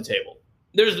just run the table.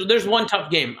 There's one tough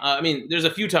game. There's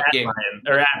a few tough games.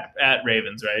 At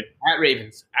Ravens, right? At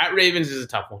Ravens is a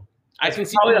tough one. I can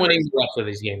see them winning the rest of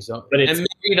these games, though. But and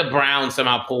maybe the Browns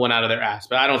somehow pull one out of their ass,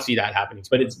 but I don't see that happening.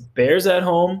 But it's Bears at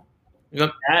home,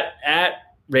 Yep. at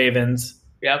Ravens.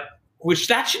 Yep. Which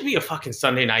that should be a fucking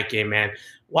Sunday night game, man.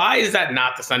 Why is that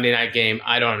not the Sunday night game?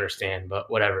 I don't understand, but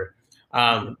whatever.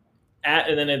 And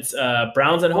then it's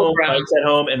Browns at home, Lions at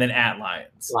home, and then at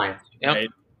Lions. Lions. Yep. Right?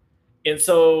 And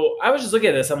so I was just looking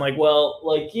at this. I'm like, well,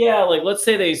 let's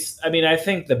say I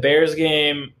think the Bears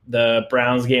game, the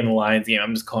Browns game, and the Lions game,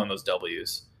 I'm just calling those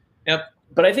W's. Yep.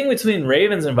 But I think between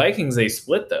Ravens and Vikings, they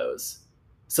split those.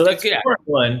 So that's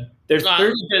one. There's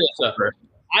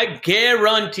I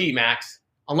guarantee, Max,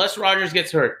 unless Rodgers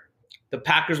gets hurt, the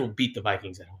Packers will beat the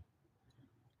Vikings at home.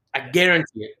 I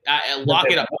guarantee it. Lock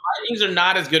it up. The Vikings are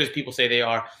not as good as people say they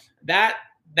are. That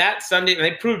Sunday, and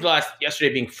they proved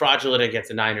yesterday being fraudulent against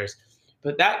the Niners.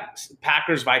 But that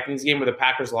Packers-Vikings game where the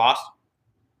Packers lost,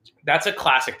 that's a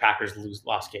classic Packers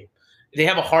loss game. They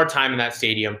have a hard time in that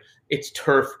stadium. It's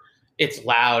turf. It's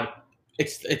loud.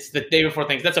 It's the day before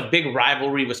things. That's a big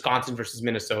rivalry, Wisconsin versus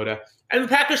Minnesota. And the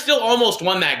Packers still almost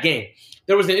won that game.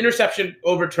 There was an interception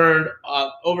overturned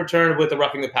with the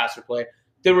roughing the passer play.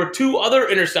 There were two other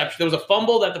interceptions. There was a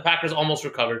fumble that the Packers almost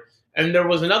recovered. And there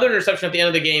was another interception at the end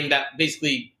of the game that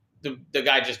basically the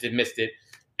guy just missed it.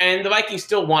 And the Vikings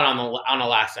still won on a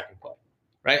last-second play,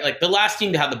 right? Like, the last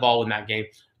team to have the ball in that game.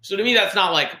 So, to me, that's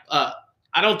not like I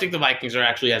don't think the Vikings are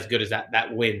actually as good as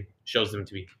that win shows them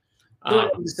to be.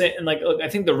 I'm just saying, and look, I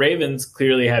think the Ravens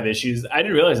clearly have issues. I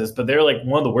didn't realize this, but they're like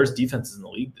one of the worst defenses in the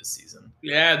league this season.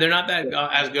 Yeah, they're not that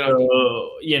as good.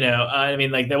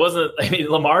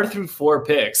 Lamar threw 4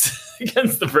 picks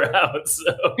against the Browns.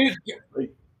 So.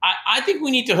 I think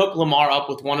we need to hook Lamar up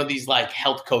with one of these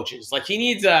health coaches. He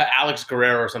needs Alex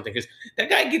Guerrero or something, because that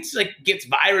guy gets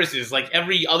viruses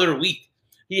every other week.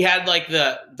 He had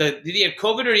did he have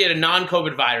COVID or he had a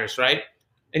non-COVID virus, right?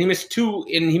 And he missed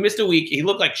a week. He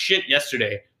looked like shit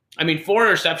yesterday. 4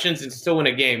 interceptions and still win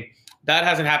a game. That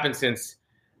hasn't happened since.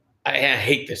 I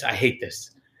hate this.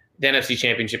 The NFC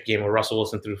Championship game where Russell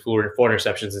Wilson threw 4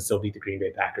 interceptions and still beat the Green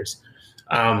Bay Packers.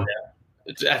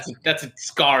 That's a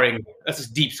scarring. That's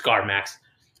a deep scar, Max.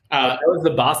 That was the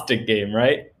Bostic game,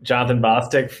 right? Jonathan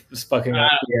Bostic was fucking up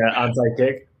the onside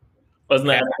kick. Wasn't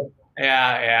that?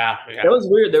 Yeah. That was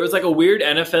weird. There was a weird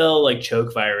NFL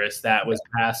choke virus that was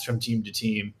passed from team to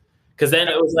team. Because then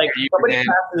it was somebody passed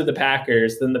it to the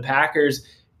Packers, then the Packers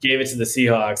gave it to the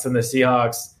Seahawks, and the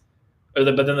Seahawks, but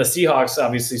then the Seahawks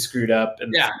obviously screwed up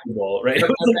in the Super Bowl, right? It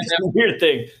was a weird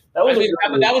thing. That was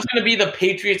going to be the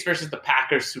Patriots versus the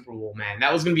Packers Super Bowl, man.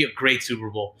 That was going to be a great Super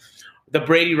Bowl. The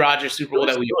Brady Rodgers Super Bowl.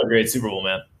 It was still a great Super Bowl,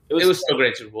 man. It was still a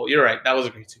great Super Bowl. You're right. That was a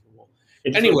great Super Bowl.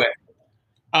 Anyway,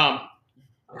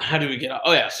 how do we get out?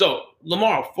 Oh, yeah. So,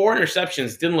 Lamar, 4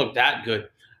 interceptions, didn't look that good.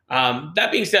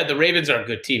 That being said, the Ravens are a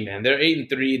good team, man. They're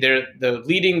 8-3. They're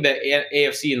leading the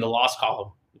AFC in the loss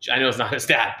column, which I know is not a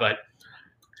stat, but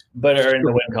are in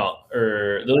the win column,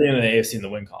 or they're leading the AFC in the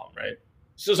win column, right?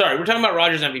 So sorry, we're talking about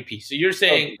Rodgers MVP. So you're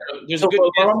saying there's a good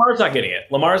Lamar's not getting it.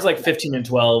 Lamar's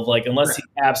 15-12, unless he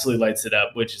absolutely lights it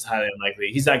up, which is highly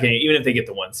unlikely. He's not getting it, even if they get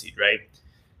the 1 seed, right?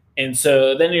 And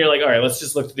so then you're all right, let's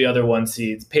just look to the other 1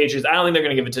 seeds. Patriots, I don't think they're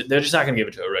going to give it to. They're just not going to give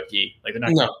it to a rookie. They're not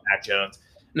going to give it to Mac Jones.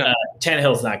 No,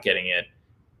 Tannehill's not getting it.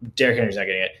 Derrick Henry's not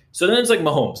getting it. So then it's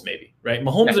Mahomes, maybe, right?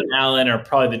 Mahomes and Allen are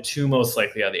probably the 2 most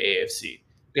likely out of the AFC.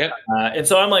 Yep. And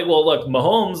so I'm well, look,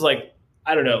 Mahomes,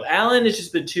 I don't know. Allen has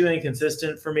just been too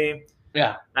inconsistent for me.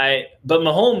 Yeah. But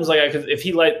Mahomes, if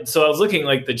he so I was looking,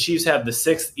 the Chiefs have the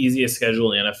 6th easiest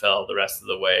schedule in the NFL the rest of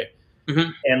the way.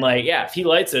 Mm-hmm. And if he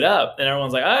lights it up, then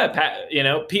everyone's Pat,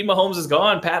 Pete Mahomes is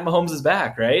gone. Pat Mahomes is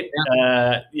back, right?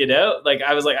 Yeah.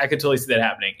 I was I could totally see that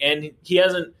happening. And he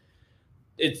hasn't.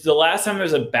 It's the last time there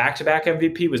was a back-to-back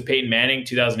MVP was Peyton Manning,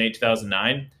 2008,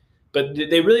 2009. But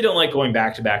they really don't like going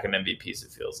back-to-back on MVPs,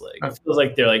 it feels like. It feels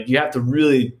like they're you have to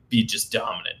really be just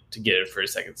dominant to get it for a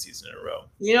second season in a row.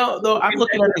 Though I'm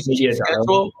looking at the Chiefs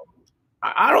schedule.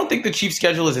 I don't think the Chiefs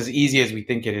schedule is as easy as we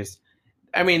think it is.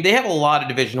 They have a lot of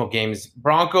divisional games.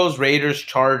 Broncos, Raiders,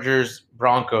 Chargers,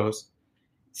 Broncos.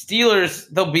 Steelers,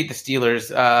 they'll beat the Steelers.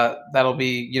 That'll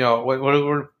be,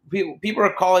 what people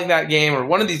are calling that game, or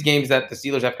one of these games that the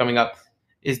Steelers have coming up,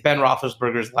 is Ben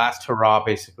Roethlisberger's last hurrah,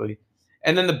 basically.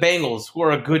 And then the Bengals, who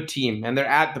are a good team, and they're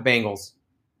at the Bengals.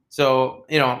 So,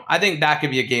 I think that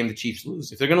could be a game the Chiefs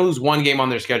lose. If they're going to lose one game on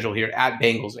their schedule here, at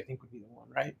Bengals, I think would be the one,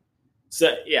 right?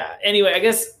 So, yeah. Anyway, I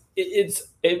guess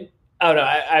I don't know.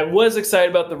 I was excited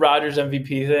about the Rodgers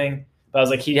MVP thing, But I was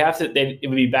like, it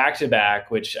would be back to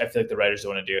back, which I feel like the writers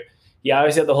don't want to do. He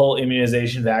obviously had the whole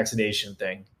immunization, vaccination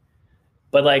thing.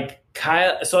 But like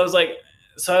Kyle, so I was like,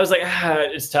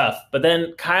 it's tough. But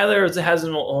then Kyler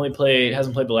hasn't played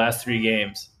the last 3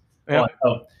 games. Yeah.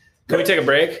 Can we take a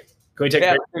break? Can we take a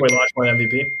break before we launch more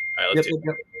MVP? All right, let's do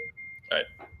it. All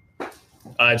right.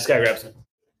 I just gotta grab some.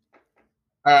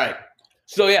 All right.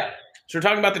 So we're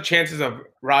talking about the chances of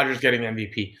Rodgers getting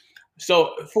MVP.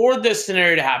 So for this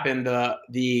scenario to happen,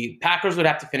 the Packers would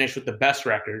have to finish with the best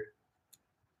record,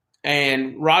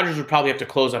 and Rodgers would probably have to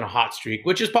close on a hot streak,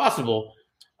 which is possible.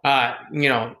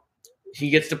 He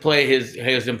gets to play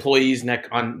his employees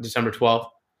on December 12th,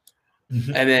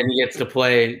 and then he gets to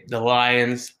play the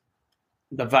Lions,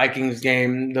 the Vikings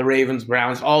game, the Ravens,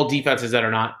 Browns, all defenses that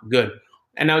are not good.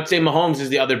 And I would say Mahomes is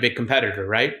the other big competitor,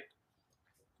 right?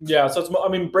 Yeah, so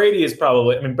Brady has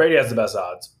the best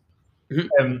odds. Mm-hmm.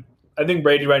 And I think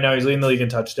Brady right now, he's leading the league in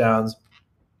touchdowns.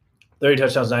 30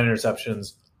 touchdowns, 9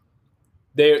 interceptions.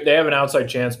 They have an outside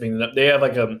chance being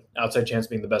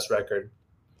the best record.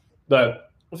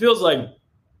 But it feels like,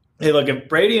 hey, look, if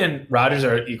Brady and Rodgers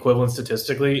are equivalent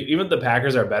statistically, even if the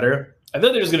Packers are better, I feel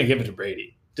like they're just going to give it to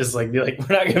Brady. Just like be like,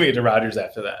 we're not giving it to Rodgers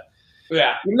after that.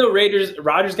 Yeah. Even though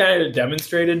Rodgers kind of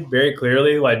demonstrated very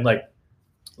clearly, like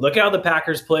look at how the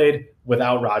Packers played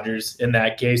without Rodgers in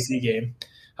that KC game,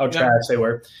 how trash they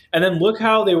were. And then look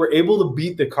how they were able to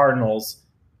beat the Cardinals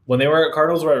when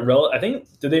Cardinals were at I think,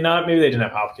 did they not? Maybe they didn't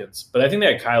have Hopkins, but I think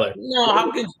they had Kyler. No,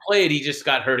 Hopkins played. He just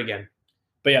got hurt again.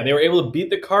 But yeah, they were able to beat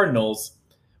the Cardinals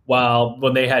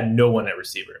when they had no one at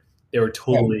receiver. They were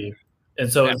totally –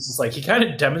 and so it's just like he kind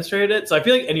of demonstrated it. So I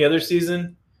feel like any other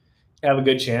season have a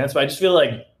good chance. But I just feel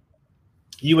like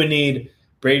you would need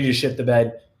Brady to shit the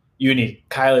bed. You would need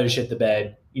Kyler to shit the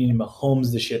bed. You need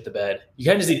Mahomes to shit the bed. You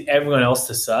kind of just need everyone else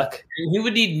to suck. You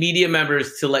would need media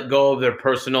members to let go of their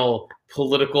personal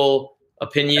political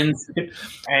opinions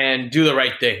and do the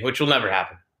right thing, which will never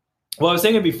happen. Well, I was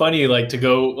saying it'd be funny, like to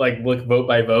go look vote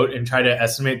by vote and try to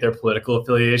estimate their political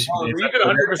affiliation. Oh, you could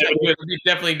 100% do it. It'd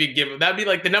definitely be given. That'd be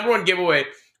like the number one giveaway.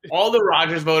 All the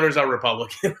Rodgers voters are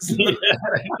Republicans.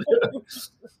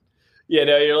 Yeah,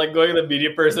 no, you're like going to the media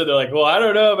person. They're like, well, I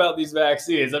don't know about these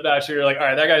vaccines. I'm not sure. You're like, all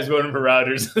right, that guy's voting for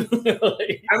Rodgers.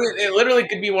 It literally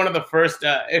could be one of the first.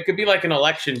 It could be like an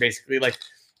election, basically. Like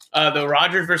the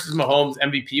Rodgers versus Mahomes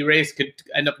MVP race could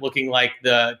end up looking like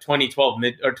the 2012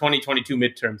 or 2022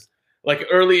 midterms. Like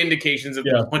early indications of the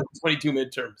 2022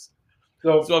 midterms.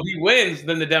 So if he wins,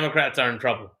 then the Democrats are in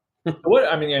trouble.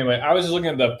 Anyway, I was just looking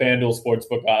at the FanDuel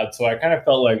Sportsbook odds, so I kind of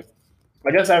felt like,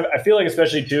 I feel like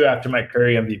especially too after my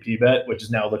Curry MVP bet, which is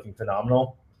now looking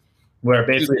phenomenal, where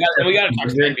basically we got to talk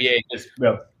to the NBA because,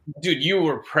 dude, you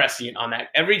were prescient on that.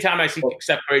 Every time I see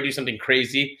Steph Curry do something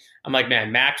crazy, I'm like,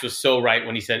 man, Max was so right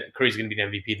when he said Curry's going to be the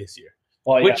MVP this year,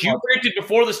 which you predicted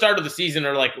before the start of the season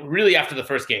or like really after the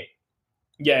first game.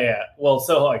 Yeah. Well,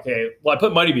 I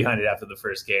put money behind it after the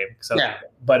first game.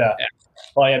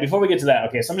 Before we get to that,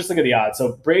 okay, so I'm just looking at the odds.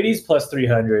 So Brady's plus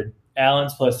 300,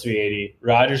 Allen's plus 380,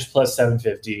 Rodgers plus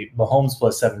 750, Mahomes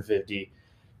plus 750,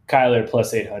 Kyler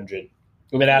plus 800.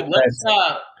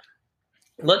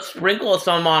 Let's sprinkle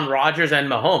some on Rodgers and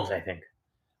Mahomes, I think.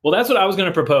 Well, that's what I was going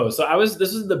to propose. So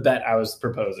this is the bet I was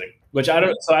proposing, which I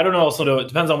don't know. Also, it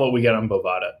depends on what we get on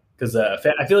Bovada, because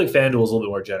I feel like FanDuel is a little bit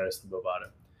more generous than Bovada.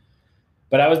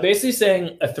 But I was basically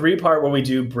saying a 3-part where we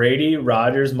do Brady,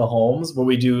 Rodgers, Mahomes, where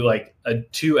we do like a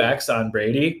 2x on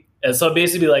Brady. And so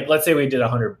basically, like, let's say we did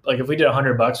 100. Like, if we did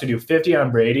 $100, we do 50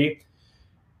 on Brady,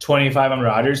 25 on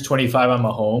Rodgers, 25 on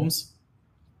Mahomes.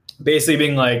 Basically,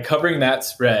 being like covering that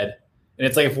spread. And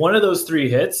it's like if one of those 3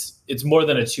 hits, it's more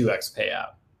than a 2x payout,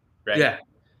 right?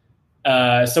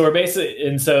 Yeah. So we're basically,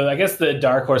 and so I guess the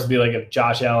dark horse would be like if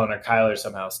Josh Allen or Kyler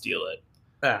somehow steal it.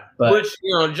 Yeah, which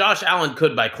Josh Allen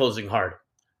could by closing hard.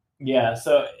 Yeah,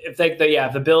 so if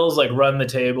the Bills like run the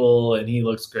table and he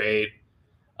looks great,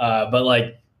 but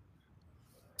like,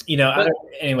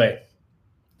 anyway.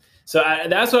 So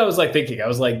that's what I was like thinking. I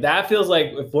was like, that feels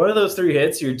like if one of those 3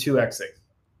 hits, you're 2xing,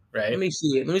 right? Let me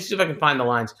see if I can find the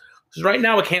lines. Because right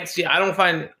now I can't see. I looked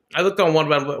on one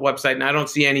website and I don't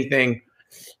see anything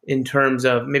in terms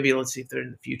of maybe let's see if they're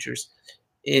in the futures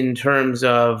in terms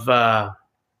of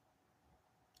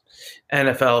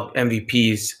NFL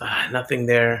MVPs. Nothing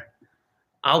there.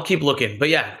 I'll keep looking, but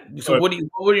yeah. So what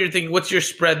were you thinking? What's your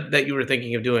spread that you were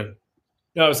thinking of doing?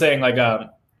 No, I was saying like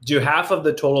do half of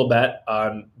the total bet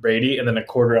on Brady and then a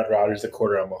quarter on Rodgers, a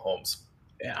quarter on Mahomes.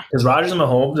 Yeah, because Rodgers and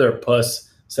Mahomes are plus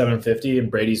 750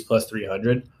 and Brady's plus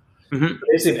 300. Mm-hmm.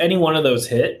 Basically, if any one of those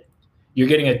hit, you're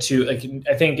getting a 2. Like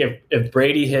I think if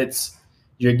Brady hits,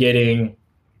 you're getting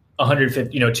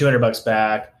 $150, $200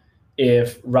 back.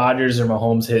 if Rodgers or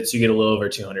Mahomes hits, you get a little over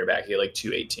 200 back. You get like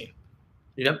 218.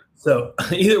 Yep. So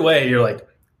either way, you're like,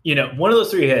 one of those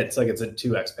 3 hits, like it's a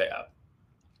 2x payout.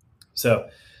 So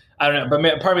I don't know, but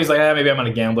part of me is like, maybe I'm on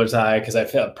a gambler's high because I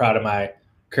felt proud of my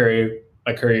Curry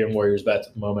and Warriors bets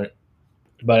at the moment.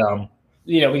 But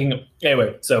we can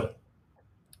anyway. So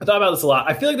I thought about this a lot.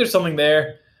 I feel like there's something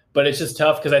there, but it's just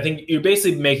tough because I think you're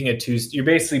basically making you're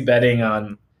basically betting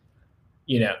on,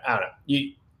 I don't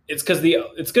know. It's because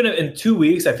it's gonna in 2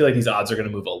 weeks. I feel like these odds are gonna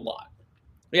move a lot.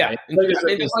 Yeah, right?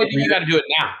 you got to do it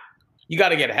now. You got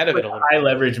to get ahead of it a little. High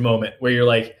leverage moment where you're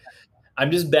like, I'm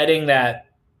just betting that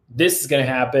this is going to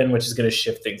happen, which is going to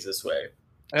shift things this way.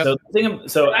 Yep. I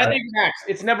think, Max,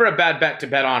 it's never a bad bet to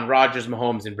bet on Rodgers,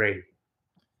 Mahomes, and Brady.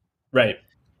 Right.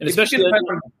 And especially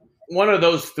one of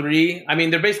those 3. I mean,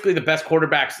 they're basically the best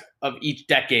quarterbacks of each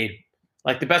decade.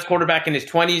 Like the best quarterback in his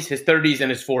 20s, his 30s, and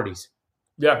his 40s.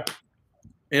 Yeah.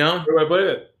 Where do I put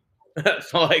it?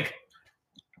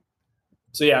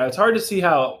 So yeah, it's hard to see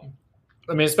how.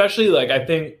 I mean, especially I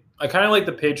think I kind of like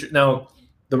the Patriots. Now,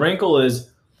 the wrinkle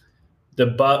is the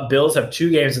Bills have 2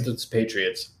 games against the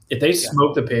Patriots. If they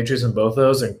smoke the Patriots in both of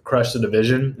those and crush the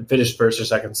division and finish 1st or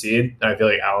 2nd seed, then I feel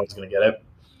like Allen's going to get it.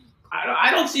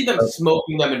 I don't see them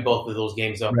smoking them in both of those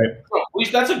games, though. Right.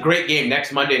 That's a great game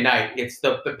next Monday night. It's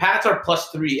the Pats are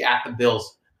 +3 at the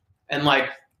Bills, and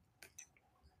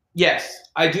yes,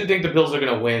 I do think the Bills are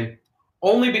going to win,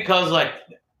 only because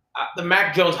the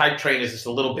Mac Jones hype train is just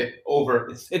a little bit over.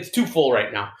 It's too full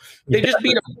right now. They just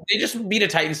beat a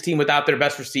Titans team without their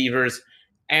best receivers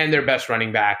and their best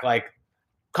running back.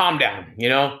 Calm down,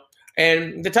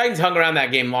 And the Titans hung around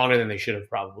that game longer than they should have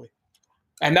probably.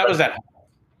 And that was that.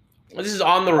 This is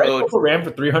on the road. They ran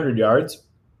for 300 yards,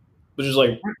 which is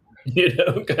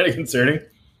kind of concerning.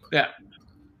 Yeah.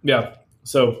 Yeah.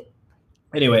 So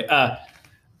anyway,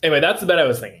 that's the bet I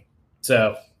was thinking.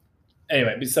 So.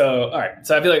 Anyway, all right.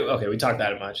 So I feel like, okay, we talked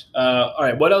that much. All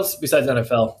right, what else besides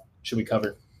NFL should we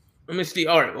cover? Let me see.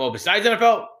 All right, well, besides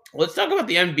NFL, let's talk about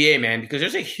the NBA, man, because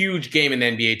there's a huge game in the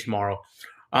NBA tomorrow.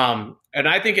 And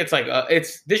I think it's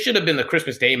this should have been the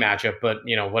Christmas Day matchup, but,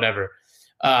 whatever.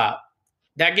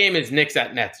 That game is Knicks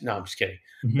at Nets. No, I'm just kidding.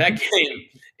 Mm-hmm. That game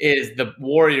is the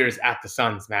Warriors at the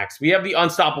Suns, Max. We have the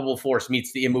unstoppable force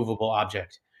meets the immovable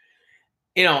object.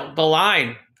 The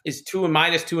line is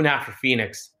 -2.5 for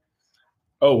Phoenix.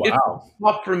 Oh, wow. It's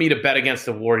tough for me to bet against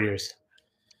the Warriors.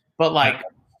 But,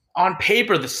 on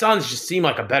paper, the Suns just seem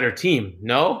like a better team,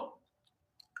 no?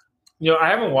 I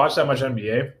haven't watched that much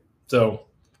NBA, so,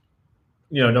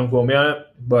 don't quote me on it.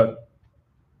 But,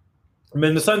 I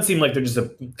mean, the Suns seem like they're just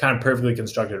a kind of perfectly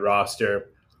constructed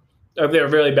roster. They're a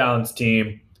really balanced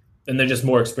team, and they're just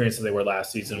more experienced than they were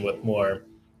last season with more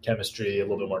chemistry, a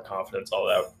little bit more confidence, all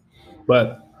that.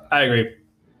 But I agree.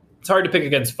 It's hard to pick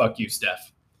against fuck you, Steph.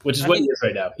 Which is what he is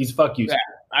right now. He's fuck you. Yeah.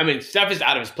 I mean, Steph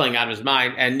is playing out of his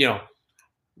mind. And,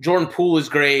 Jordan Poole is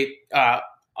great.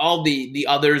 All the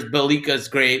others, Balika's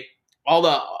great. All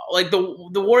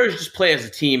the Warriors just play as a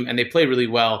team, and they play really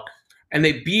well. And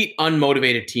they beat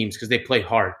unmotivated teams because they play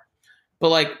hard.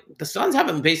 But, the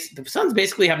Suns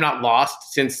basically have not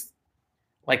lost since,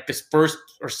 this first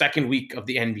or second week of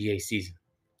the NBA season.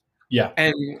 Yeah.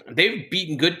 And they've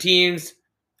beaten good teams.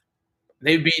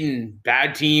 They've beaten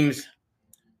bad teams.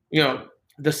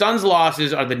 The Suns'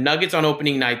 losses are the Nuggets on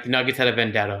opening night. The Nuggets had a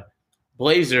vendetta.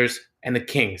 Blazers and the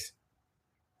Kings.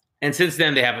 And since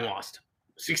then, they haven't lost.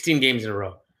 16 games in a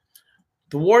row.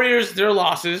 The Warriors, their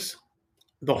losses.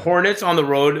 The Hornets on the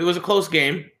road. It was a close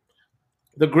game.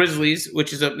 The Grizzlies,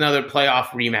 which is another playoff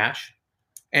rematch.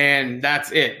 And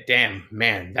that's it. Damn,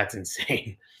 man, that's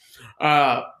insane.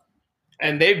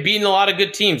 And they've beaten a lot of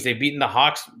good teams. They've beaten the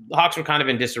Hawks. The Hawks were kind of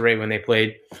in disarray when they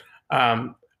played.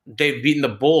 They've beaten the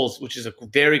Bulls, which is a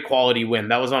very quality win.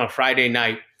 That was on a Friday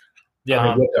night. Yeah,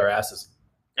 they whipped our asses.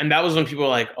 And that was when people were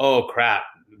like, oh, crap.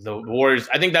 The Warriors.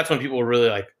 I think that's when people were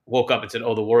really woke up and said,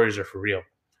 oh, the Warriors are for real.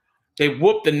 They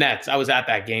whooped the Nets. I was at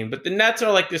that game. But the Nets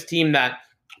are this team that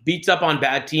beats up on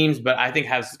bad teams, but I think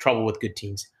has trouble with good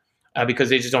teams because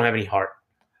they just don't have any heart.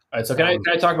 All right, so can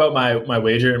I talk about my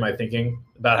wager and my thinking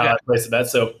about how I place the bet?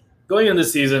 So going into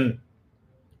this season,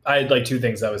 I had 2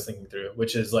 things I was thinking through,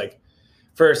 which is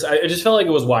first, I just felt like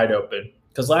it was wide open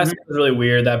because last year was really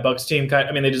weird. That Bucks team,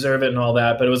 they deserve it and all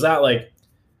that, but it was not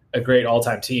a great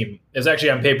all-time team. It was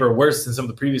actually on paper worse than some of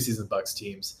the previous season Bucks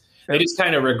teams. They just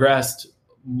kind of regressed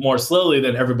more slowly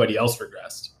than everybody else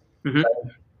regressed. Mm-hmm.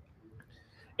 Right?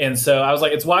 And so I was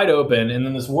like, it's wide open. And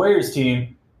then this Warriors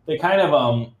team, they kind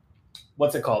of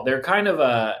what's it called? They're kind of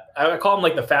I call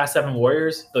them the Fast 7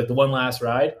 Warriors, the one last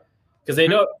ride, because they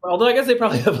know. Although I guess they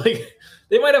probably have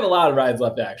they might have a lot of rides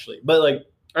left actually, but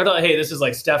I thought, hey, this is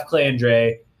like Steph, Clay, and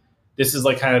Dre. This is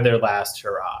like kind of their last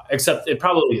hurrah. Except it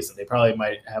probably isn't. They probably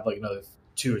might have like another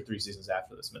 2 or 3 seasons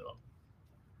after this minimum.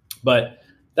 But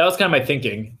that was kind of my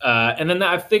thinking. And then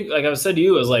I think, like I said to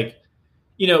you, it was like,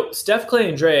 Steph, Clay,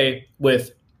 and Dre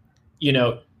with,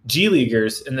 G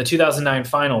Leaguers in the 2009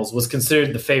 finals was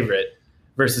considered the favorite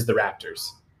versus the Raptors,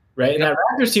 right? And that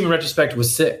Raptors team in retrospect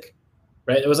was sick,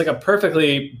 right? It was like a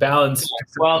perfectly balanced,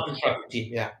 well-constructed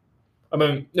team, yeah. I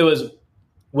mean, it was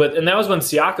and that was when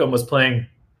Siakam was playing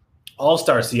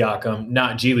All-Star Siakam,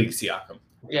 not G League Siakam.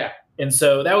 Yeah. And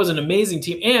so that was an amazing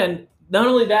team. And not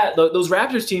only that, those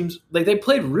Raptors teams, like they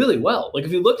played really well. Like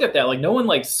if you looked at that, like no one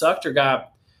like sucked or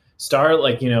got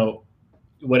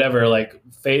whatever, like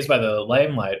phased by the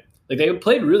limelight. Like they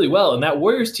played really well. And that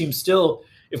Warriors team still,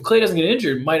 if Clay doesn't get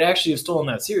injured, might actually have stolen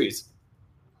that series.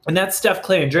 And that's Steph,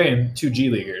 Clay, and Dre and 2 G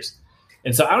Leaguers.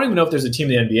 And so I don't even know if there's a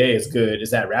team in the NBA as good as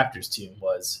that Raptors team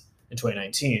was in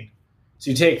 2019.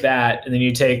 So you take that, and then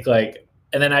you take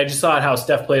and then I just saw how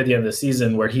Steph played at the end of the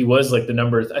season, where he was like I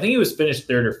think he was finished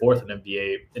 3rd or 4th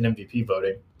in MVP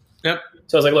voting. Yep.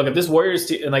 So I was like, look, if this Warriors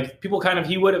team, and like people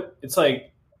he would have, it's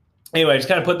like, anyway, I just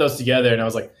kind of put those together, and I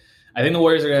was like, I think the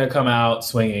Warriors are going to come out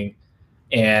swinging,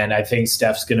 and I think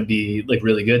Steph's going to be like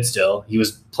really good still. He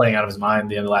was playing out of his mind at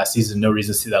the end of last season. No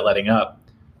reason to see that letting up.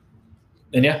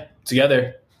 And yeah,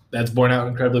 together, that's borne out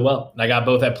incredibly well. And I got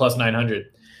both at plus 900.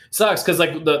 Sucks because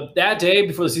like that day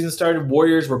before the season started,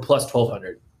 Warriors were plus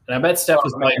 1,200, and I bet Steph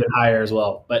was probably even higher as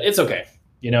well. But it's okay,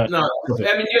 No,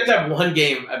 I mean you have to have one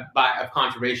game of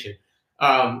confirmation.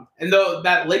 And though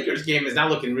that Lakers game is now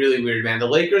looking really weird, man. The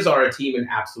Lakers are a team in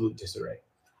absolute disarray,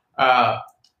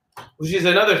 which is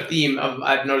another theme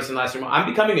I've noticed in the last year. I'm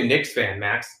becoming a Knicks fan,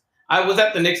 Max. I was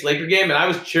at the Knicks-Laker game, and I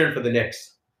was cheering for the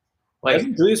Knicks.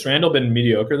 Hasn't Julius Randle been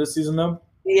mediocre this season, though?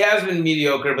 He has been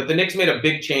mediocre, but the Knicks made a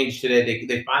big change today.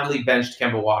 They finally benched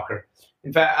Kemba Walker.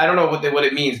 In fact, I don't know what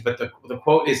it means, but the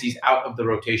quote is he's out of the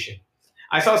rotation.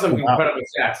 I saw some incredible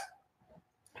stats.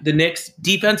 The Knicks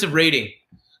defensive rating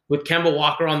with Kemba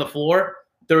Walker on the floor,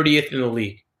 30th in the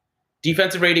league.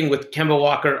 Defensive rating with Kemba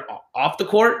Walker off the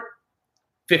court,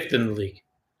 5th in the league.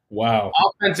 Wow.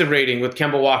 Offensive rating with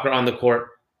Kemba Walker on the court,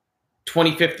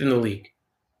 25th in the league.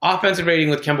 Offensive rating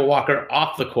with Kemba Walker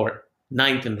off the court,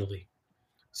 9th in the league.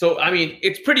 So, I mean,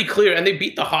 it's pretty clear. And they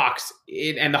beat the Hawks,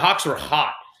 and the Hawks were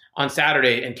hot on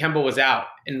Saturday, and Kemba was out.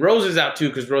 And Rose is out, too,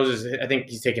 because Rose I think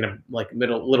he's taking a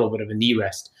little bit of a knee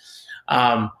rest.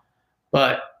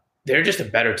 But they're just a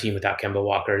better team without Kemba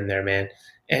Walker in there, man.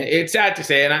 And it's sad to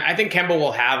say. And I think Kemba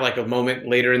will have like a moment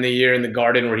later in the year in the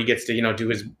Garden where he gets to,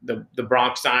 do the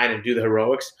Bronx sign and do the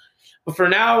heroics. But for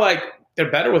now, like, they're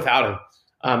better without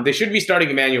him. They should be starting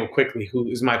Emmanuel Quickly, who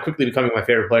is quickly becoming my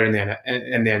favorite player in the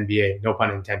NBA, no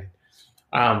pun intended.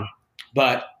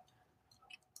 But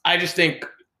I just think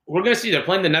we're going to see they're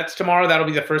playing the Nets tomorrow. That'll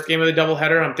be the first game of the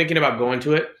doubleheader. I'm thinking about going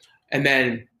to it. And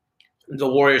then the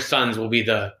Warriors Suns will be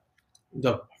the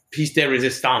piece de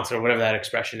resistance or whatever that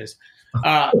expression is.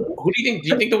 Who do you think? Do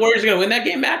you think the Warriors are going to win that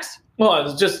game, Max? Well,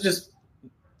 it's just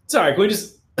sorry. Can we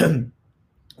just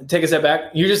take a step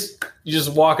back? You're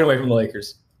just walking away from the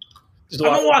Lakers. I'm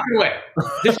not walking away.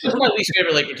 This is my least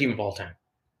favorite Laker team of all time.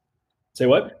 Say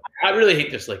what? I really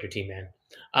hate this Laker team, man.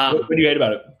 What do you hate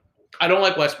about it? I don't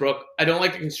like Westbrook. I don't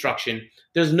like the construction.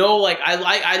 There's no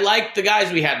I like the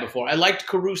guys we had before. I liked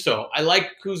Caruso. I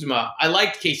liked Kuzma. I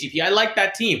liked KCP. I liked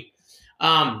that team.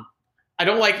 I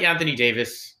don't like Anthony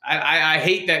Davis. I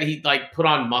hate that he put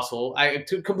on muscle. I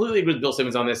completely agree with Bill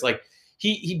Simmons on this. Like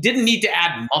he didn't need to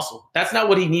add muscle. That's not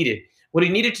what he needed. What he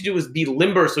needed to do was be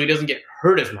limber so he doesn't get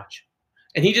hurt as much.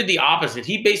 And he did the opposite.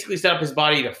 He basically set up his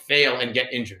body to fail and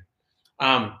get injured.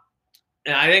 And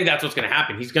I think that's what's going to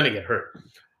happen. He's going to get hurt.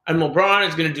 And LeBron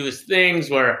is going to do his things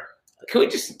where can we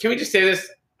just say this?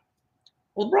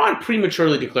 LeBron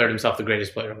prematurely declared himself the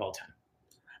greatest player of all time.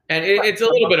 And it's a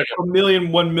little bit of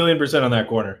 1,000,000% on that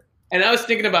corner. And I was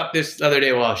thinking about this the other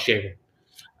day while I was shaving.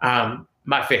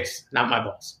 My face, not my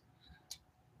balls.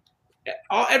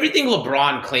 Everything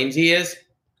LeBron claims he is,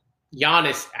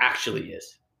 Giannis actually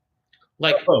is.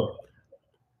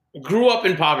 Grew up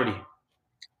in poverty.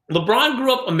 LeBron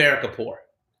grew up America poor,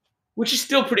 which is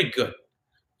still pretty good.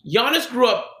 Giannis grew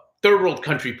up third world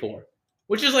country poor,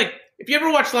 which is like, if you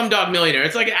ever watch Slumdog Millionaire,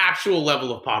 it's like an actual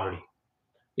level of poverty.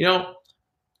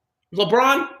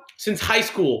 LeBron, since high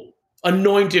school,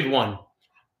 anointed one.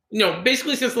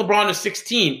 Basically since LeBron was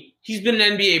 16, he's been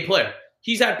an NBA player.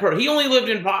 He only lived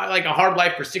in a hard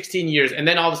life for 16 years, and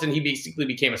then all of a sudden he basically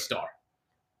became a star.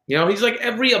 He's like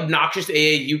every obnoxious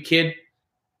AAU kid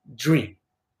dream.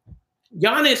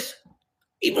 Giannis,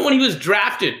 even when he was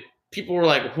drafted, people were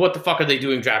like, what the fuck are they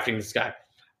doing drafting this guy?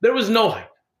 There was no hype.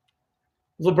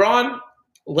 LeBron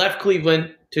left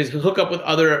Cleveland to hook up with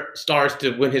other stars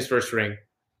to win his first ring.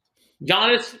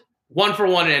 Giannis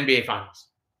 1-for-1 in NBA Finals.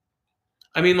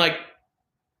 I mean, like,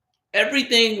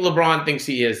 everything LeBron thinks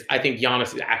he is, I think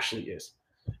Giannis actually is.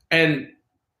 And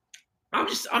I'm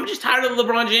just tired of the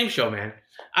LeBron James show, man.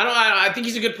 I think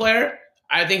he's a good player.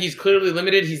 I think he's clearly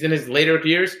limited. He's in his later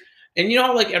years. And you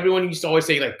know, like everyone used to always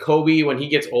say, like Kobe, when he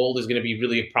gets old, is going to be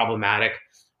really problematic.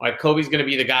 Like Kobe's going to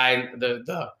be the guy,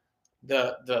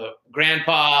 the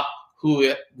grandpa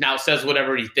who now says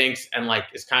whatever he thinks and like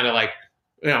is kind of like,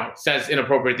 you know, says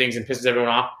inappropriate things and pisses everyone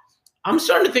off. I'm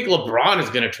starting to think LeBron is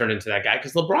going to turn into that guy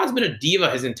because LeBron's been a diva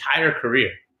his entire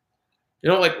career. You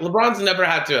know, like LeBron's never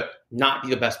had to not be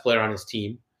the best player on his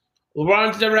team.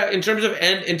 LeBron's never, in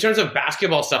terms of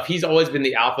basketball stuff, he's always been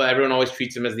the alpha. Everyone always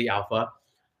treats him as the alpha.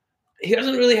 He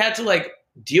hasn't really had to like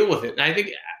deal with it. And I think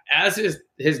as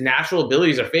his natural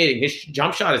abilities are fading, his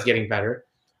jump shot is getting better.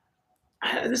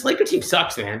 This Laker team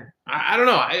sucks, man. I don't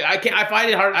know. I can't. I find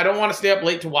it hard. I don't want to stay up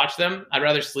late to watch them. I'd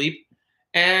rather sleep.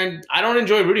 And I don't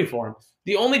enjoy rooting for them.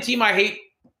 The only team I hate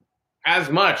as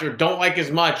much or don't like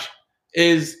as much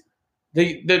is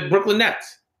the Brooklyn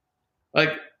Nets.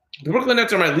 Like, the Brooklyn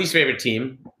Nets are my least favorite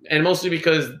team, and mostly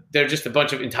because they're just a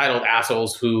bunch of entitled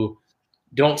assholes who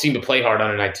don't seem to play hard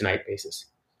on a night-to-night basis.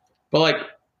 But, like,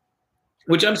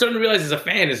 which I'm starting to realize as a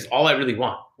fan is all I really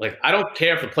want. Like, I don't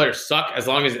care if the players suck as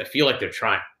long as I feel like they're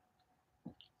trying.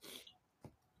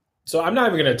 So I'm not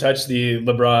even going to touch the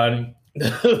LeBron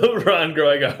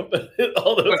growing up.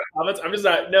 All those comments. I'm just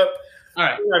not. Nope. All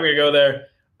right. I'm not going to go there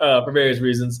for various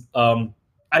reasons.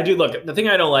 I do look. The thing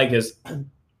I don't like is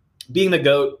being the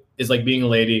GOAT is like being a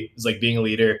lady. Is like being a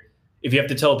leader. If you have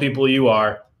to tell people you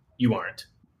are, you aren't.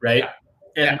 Right.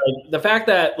 Yeah. And like, the fact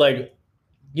that like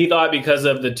he thought because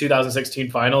of the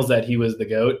 2016 finals that he was the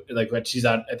GOAT, like when she's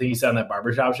on, I think he's on that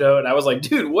barbershop show, and I was like,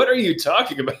 dude, what are you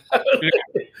talking about?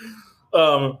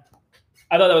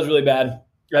 I thought that was really bad.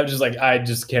 I was just like, I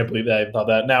just can't believe that I thought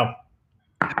that. Now,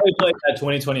 how he played that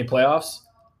 2020 playoffs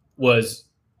was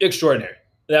extraordinary.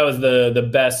 That was the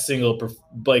best single,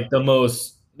 like the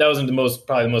most. That wasn't the most,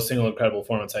 probably the most single incredible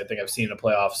performance I think I've seen in the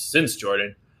playoffs since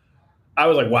Jordan. I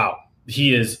was like, wow,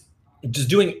 he is just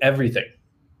doing everything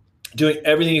you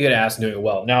could ask and doing it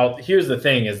well. Now, here's the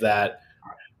thing: is that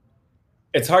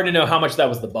it's hard to know how much that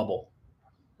was the bubble,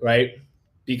 right?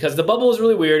 Because the bubble was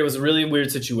really weird. It was a really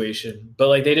weird situation. But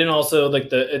like they didn't also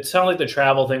like it sounded like the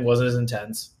travel thing wasn't as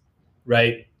intense,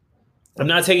 right? I'm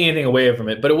not taking anything away from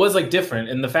it, but it was like different.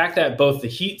 And the fact that both the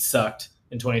Heat sucked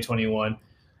in 2021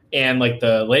 and like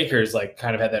the Lakers like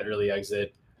kind of had that early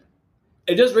exit,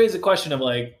 it does raise the question of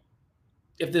like,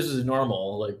 if this was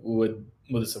normal, like would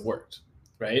this have worked,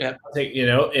 right? Yeah. You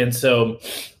know, and so,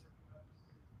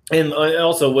 and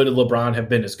also would LeBron have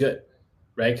been as good?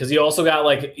 Right, because he also got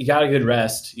a good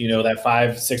rest, you know, that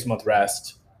 5-6 month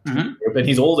rest. Mm-hmm. But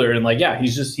he's older and like, yeah,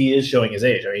 he is showing his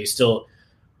age. Right, he's still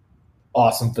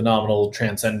awesome, phenomenal,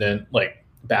 transcendent, like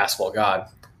basketball god.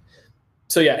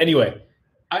 So yeah. Anyway,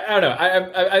 I don't know.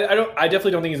 I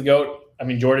definitely don't think he's a GOAT. I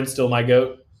mean, Jordan's still my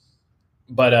GOAT.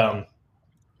 But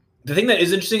the thing that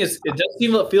is interesting is it does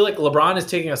feel like LeBron is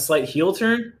taking a slight heel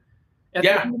turn.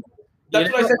 Yeah,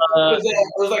 that's what I said.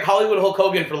 It was like Hollywood Hulk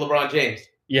Hogan for LeBron James.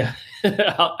 Yeah,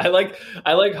 I like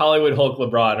Hollywood Hulk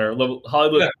LeBron or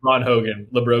Hollywood LeBron Hogan,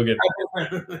 LeBrogan.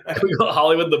 Can we call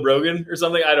Hollywood LeBrogan or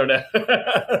something? I don't know.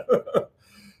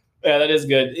 Yeah, that is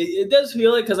good. It does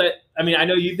feel like because I mean I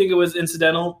know you think it was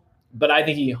incidental, but I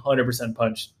think he 100%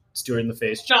 punched Stewart in the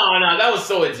face. No, that was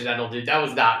so incidental, dude. That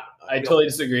was not. I totally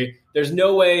disagree. There's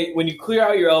no way when you clear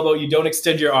out your elbow, you don't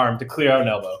extend your arm to clear out an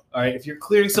elbow. All right, if you're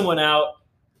clearing someone out,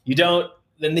 you don't.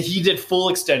 Then he did full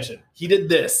extension. He did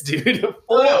this, dude.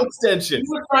 Full extension. He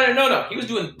was trying to, he was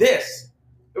doing this.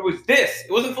 It was this.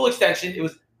 It wasn't full extension. It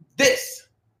was this.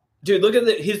 Dude, look at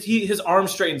his arm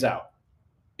straightens out.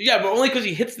 Yeah, but only because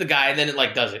he hits the guy and then it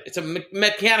like does it. It's a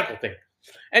mechanical thing.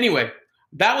 Anyway,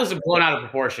 that was blown out of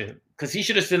proportion because he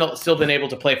should have still been able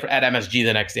to play at MSG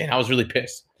the next day, and I was really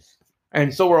pissed.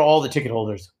 And so were all the ticket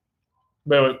holders.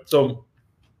 But so,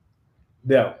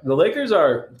 yeah, the Lakers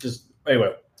are just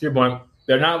anyway. To your point.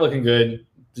 They're not looking good.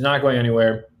 They're not going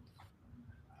anywhere.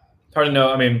 It's hard to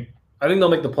know. I mean, I think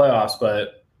they'll make the playoffs,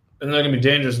 but they're not going to be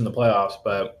dangerous in the playoffs.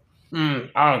 But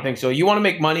I don't think so. You want to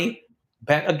make money?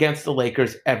 Bet against the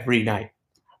Lakers every night.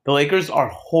 The Lakers are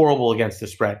horrible against the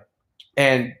spread,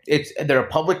 and they're a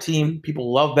public team.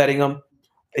 People love betting them.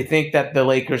 They think that the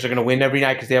Lakers are going to win every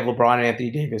night because they have LeBron and Anthony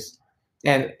Davis.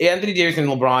 And Anthony Davis and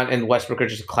LeBron and Westbrook are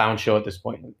just a clown show at this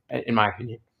point, in my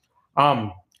opinion.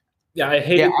 Yeah, I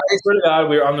hate it. I swear to God,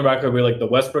 we were on the record. We're like, the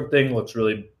Westbrook thing looks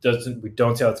really we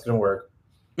don't see how it's going to work.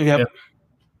 Yep.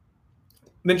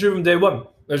 been true from day one.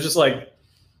 There's just like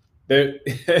there,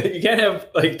 you can't have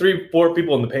like 3-4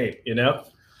 people in the paint, you know?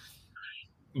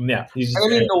 Yeah, he's just, I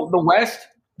mean, the West,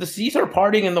 the C's are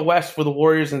partying in the West for the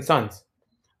Warriors and Suns.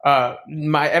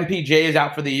 My MPJ is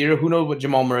out for the year. Who knows what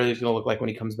Jamal Murray is going to look like when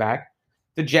he comes back?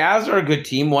 The Jazz are a good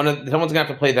team. Someone's going to have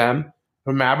to play them.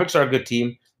 The Mavericks are a good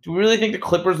team. Do we really think the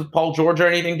Clippers with Paul George are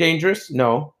anything dangerous?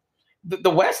 No. The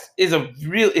West is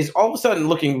all of a sudden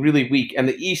looking really weak, and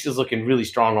the East is looking really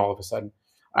strong all of a sudden.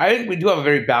 I think we do have a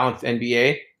very balanced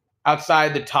NBA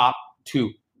outside the top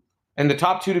two, and the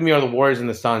top two to me are the Warriors and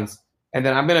the Suns. And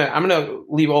then I'm gonna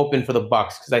leave open for the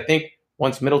Bucks because I think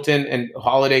once Middleton and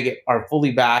Holiday are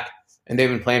fully back and they've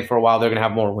been playing for a while, they're gonna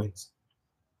have more wins.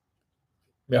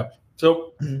 Yeah.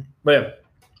 So, but yeah,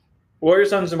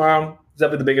 Warriors Suns tomorrow. It's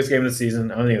definitely the biggest game of the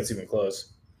season. I don't think it's even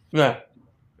close. Yeah.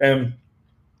 And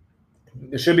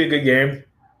it should be a good game.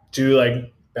 Two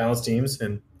like balanced teams,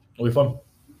 and it'll be fun.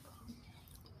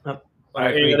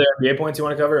 Any other NBA points you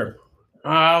want to cover?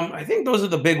 I think those are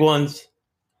the big ones.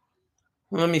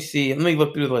 Let me see. Let me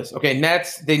look through the list. Okay,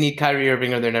 Nets, they need Kyrie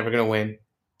Irving or they're never going to win.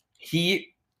 Heat,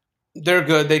 they're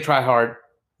good. They try hard.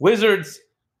 Wizards,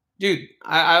 dude,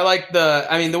 I like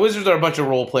the Wizards are a bunch of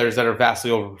role players that are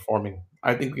vastly overperforming.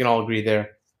 I think we can all agree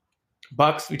there.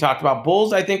 Bucks, we talked about.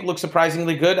 Bulls, I think, look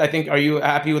surprisingly good. Are you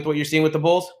happy with what you're seeing with the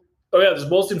Bulls? Oh, yeah, this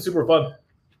Bulls team's super fun.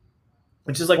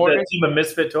 It's just like the team of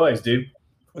misfit toys, dude.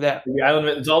 Yeah. The island,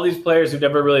 it's all these players who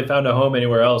never really found a home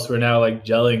anywhere else who are now like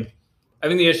gelling. I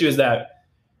think the issue is that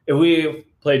if we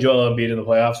play Joel Embiid in the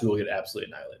playoffs, we will get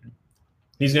absolutely annihilated.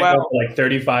 He's going to go for like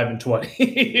 35 and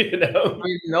 20. You know? I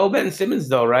mean, no Ben Simmons,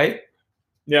 though, right?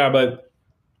 Yeah, but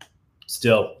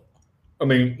still. I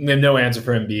mean, we have no answer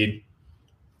for Embiid.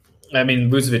 I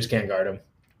mean, Vucevic can't guard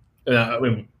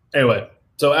him. Anyway,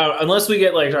 so unless we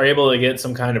are able to get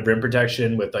some kind of rim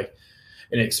protection with like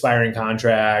an expiring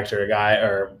contract or a guy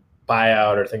or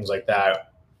buyout or things like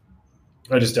that,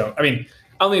 I just don't. I mean,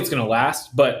 I don't think it's going to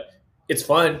last, but it's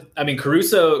fun. I mean,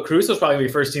 Caruso's probably going to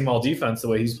be first team all defense the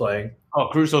way he's playing. Oh,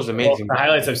 Caruso's amazing. Well, the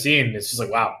highlights I've seen, it's just like,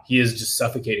 wow, he is just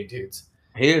suffocating dudes.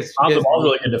 He is. The ball's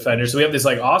really good defender. So we have this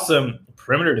like awesome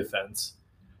perimeter defense.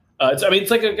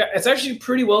 It's actually a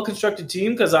pretty well constructed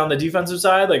team because on the defensive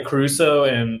side, like Caruso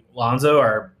and Lonzo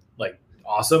are like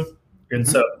awesome, and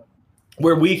so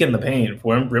we're weak in the paint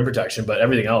for rim protection, but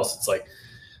everything else, it's like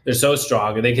they're so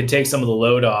strong and they can take some of the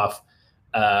load off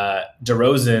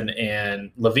DeRozan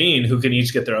and Levine, who can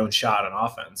each get their own shot on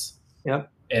offense. Yeah.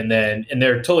 And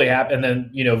they're totally happy. And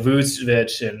then,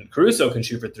 Vucevic and Caruso can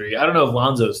shoot for three. I don't know if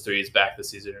Lonzo's three is back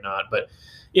this season or not, but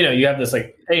you have this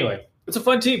anyway, it's a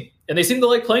fun team and they seem to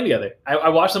like playing together. I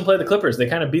watched them play the Clippers. They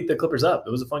kind of beat the Clippers up. It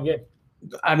was a fun game.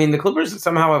 I mean, the Clippers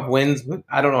somehow have wins, but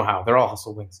I don't know how. They're all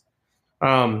hustle wins.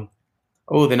 The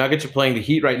Nuggets are playing the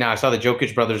Heat right now. I saw the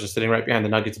Jokic brothers are sitting right behind the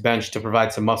Nuggets bench to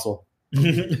provide some muscle.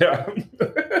 Yeah.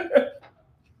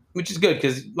 Which is good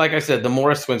because, like I said, the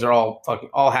Morris twins are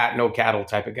all hat, no cattle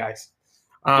type of guys.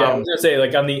 I was going to say,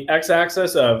 like on the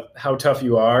x-axis of how tough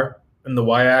you are and the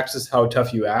y-axis, how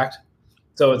tough you act.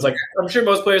 So it's like, I'm sure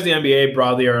most players in the NBA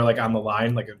broadly are like on the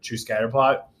line, like a true scatter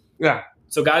plot. Yeah.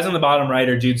 So guys on the bottom right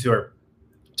are dudes who are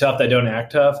tough that don't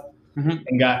act tough. Mm-hmm.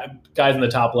 And guys in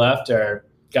the top left are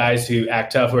guys who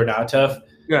act tough who are not tough.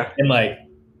 Yeah. And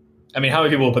how many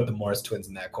people will put the Morris twins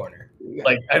in that corner? Yeah.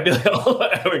 I'd be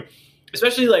like,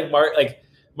 especially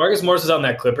Marcus Morris is on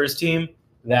that Clippers team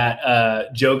that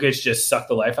Jokic just sucked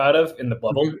the life out of in the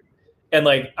bubble. Mm-hmm.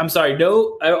 And I'm sorry,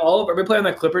 every player on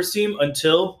that Clippers team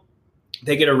until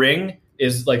they get a ring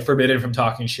is forbidden from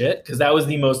talking shit because that was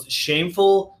the most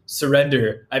shameful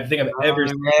surrender I think I've ever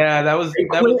seen. Yeah,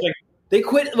 they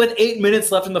quit with 8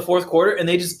 minutes left in the fourth quarter and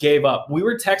they just gave up. We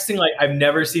were texting I've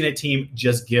never seen a team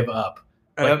just give up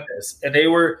like this, and they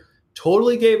were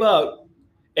totally gave up.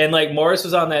 And Morris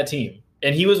was on that team,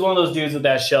 and he was one of those dudes with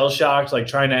that shell shocked,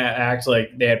 trying to act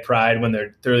like they had pride when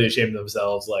they're thoroughly ashamed of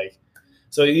themselves.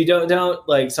 So you don't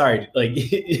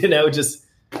just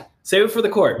save it for the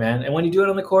court, man. And when you do it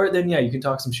on the court, then you can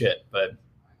talk some shit. But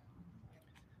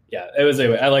yeah, it was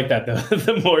anyway. I like that though.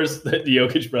 The Morris, the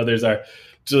Jokic brothers are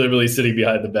deliberately sitting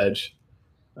behind the bench.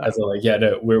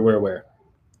 We're aware.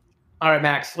 All right,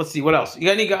 Max. Let's see what else. You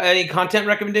got any content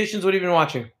recommendations? What have you been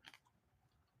watching?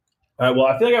 All right. Well,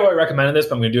 I feel like I already recommended this,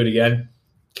 but I'm going to do it again.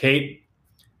 Kate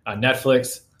on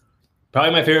Netflix.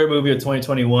 Probably my favorite movie of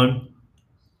 2021.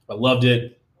 I loved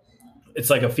it. It's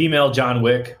like a female John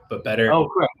Wick, but better. Oh,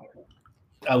 crap.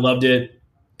 I loved it.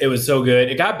 It was so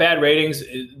good. It got bad ratings.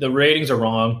 The ratings are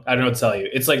wrong. I don't know what to tell you.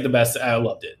 It's the best. I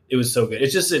loved it. It was so good.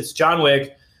 It's John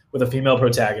Wick with a female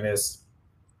protagonist.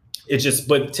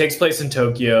 But it takes place in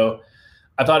Tokyo.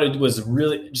 I thought it was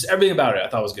really just everything about it. I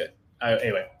thought was good.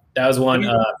 Anyway, that was one.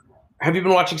 Have you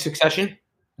been watching Succession?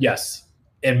 Yes,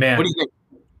 and man, What do you think?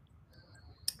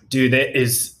 dude, that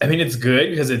is. I mean, it's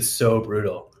good because it's so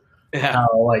brutal. Yeah.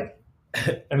 How like,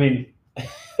 I mean,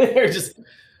 they're just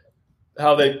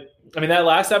how they. I mean, that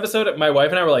last episode, my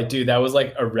wife and I were like, dude, that was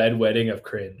like a red wedding of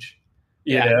cringe.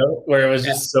 You know, where it was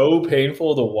just so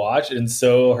painful to watch and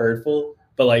so hurtful,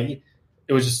 but like,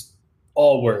 it was just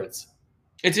all words.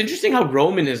 It's interesting how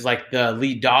Roman is like the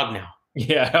lead dog now.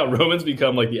 Yeah, how Roman's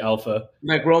become like the alpha.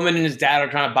 Like Roman and his dad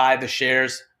are trying to buy the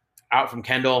shares out from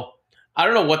Kendall. I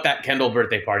don't know what that Kendall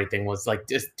birthday party thing was. Like,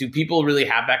 do people really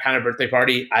have that kind of birthday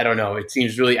party? I don't know. It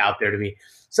seems really out there to me.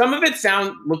 Some of it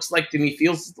feels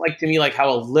like to me like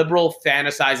how a liberal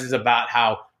fantasizes about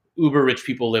how uber rich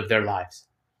people live their lives.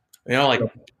 You know, like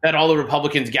that all the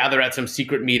Republicans gather at some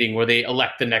secret meeting where they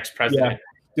elect the next president. Yeah.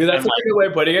 Dude, that's a good way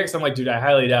of putting it. Because I'm like, dude, I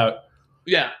highly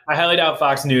doubt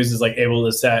Fox News is like able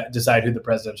to decide who the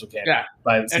presidential candidate.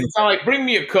 Yeah, and it's not like bring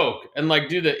me a Coke and like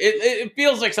do the. It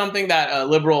feels like something that how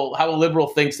a liberal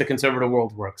thinks the conservative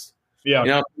world works. Yeah, you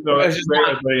know, no, it's just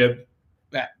great.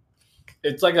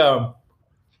 It's like that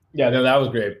was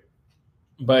great.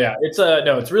 But yeah,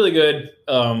 it's really good.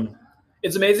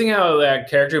 It's amazing how that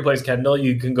character who plays Kendall,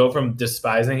 you can go from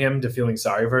despising him to feeling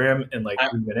sorry for him in like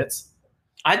 3 minutes.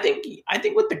 I think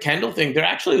with the Kendall thing, they're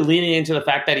actually leaning into the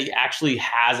fact that he actually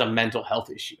has a mental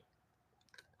health issue.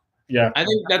 Yeah. I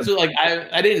think that's what, like,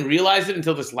 I didn't realize it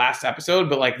until this last episode,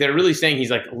 but like they're really saying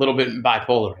he's like a little bit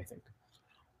bipolar, I think.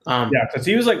 Yeah, because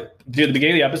he was like, dude, at the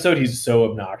beginning of the episode, he's so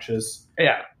obnoxious.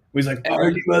 Yeah. He's like,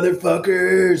 party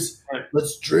motherfuckers,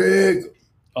 let's drink.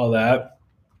 All that.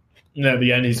 And then at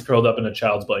the end, he's curled up in a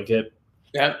child's blanket.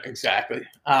 Yeah, exactly.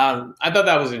 I thought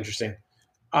that was interesting.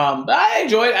 But I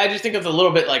enjoy it. I just think it's a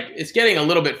little bit like it's getting a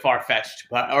little bit far fetched,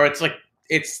 or it's like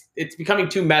it's becoming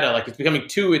too meta, like it's becoming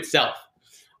too itself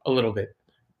a little bit.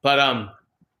 But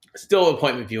still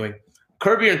appointment viewing.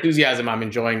 Curb Your Enthusiasm, I'm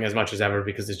enjoying as much as ever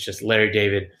because it's just Larry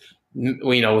David,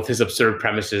 you know, with his absurd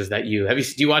premises. Do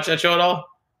you watch that show at all?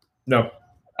 No.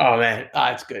 Oh man,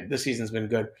 it's good. This season's been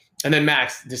good. And then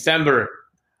Max, December.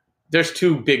 There's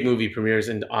 2 big movie premieres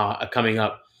coming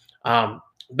up.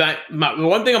 But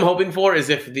one thing I'm hoping for is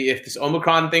if this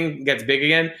Omicron thing gets big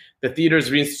again, the theaters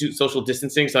reinstitute social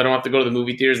distancing, so I don't have to go to the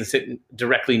movie theaters and sit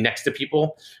directly next to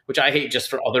people, which I hate just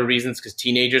for other reasons because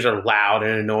teenagers are loud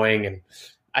and annoying, and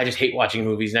I just hate watching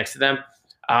movies next to them.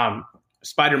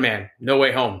 Spider-Man, No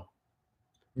Way Home.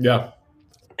 Yeah.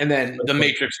 And then the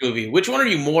Matrix movie. Which one are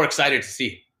you more excited to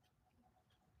see?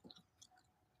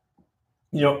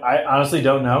 You know, I honestly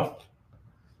don't know.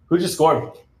 Who just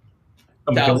scored?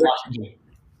 Dallas, Washington.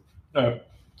 All right.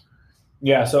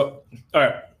 Yeah, so, all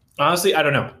right. Honestly, I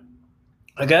don't know.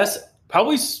 I guess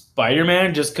probably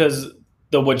Spider-Man just because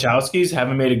the Wachowskis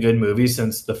haven't made a good movie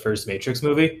since the first Matrix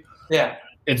movie. Yeah.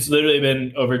 It's literally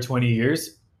been over 20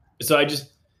 years. So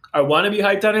I want to be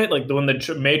hyped on it. Like when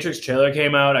the Matrix trailer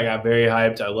came out, I got very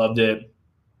hyped. I loved it.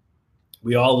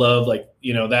 We all love, like,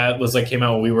 you know, that was like came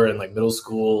out when we were in like middle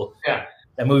school. Yeah.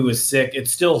 That movie was sick. It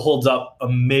still holds up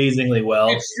amazingly well.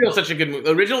 It's still such a good movie.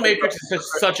 The original Matrix is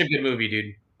such a good movie,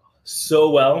 dude. So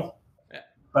well. Yeah.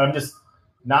 But I'm just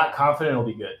not confident it'll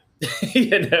be good.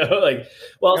 You know, like,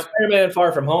 well, Spider-Man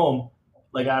Far From Home.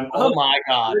 Like Oh my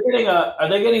god! Are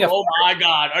they getting a? Oh my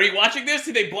god! Are you watching this?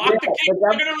 Did they block the kick?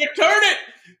 They're gonna return it.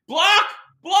 Block!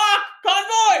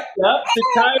 Convoy! Yep,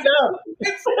 it's tied up.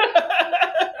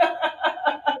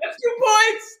 That's 2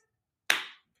 points.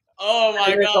 Oh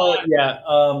my god!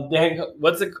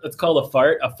 It's called a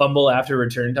fart, a fumble after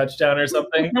return touchdown or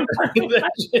something.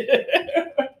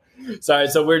 Sorry,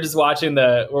 so we're watching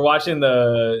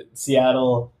the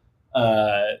Seattle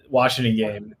Washington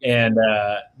game, and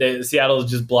the Seattle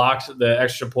just blocked the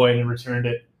extra point and returned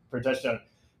it for a touchdown.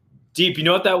 Deep, you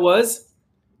know what that was?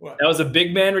 What? That was a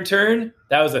big man return.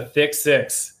 That was a thick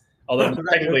 6, although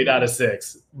technically not a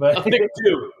 6, but a thick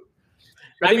 2.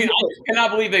 I mean, I cannot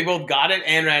believe they both got it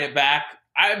and ran it back.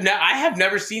 I have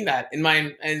never seen that and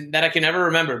that I can ever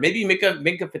remember. Maybe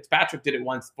Minka Fitzpatrick did it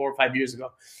once 4 or 5 years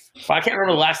ago, but I can't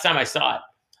remember the last time I saw it.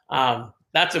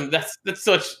 That's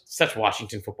such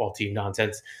Washington football team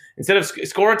nonsense. Instead of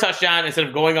score a touchdown, instead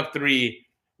of going up 3,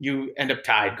 you end up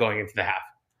tied going into the half.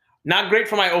 Not great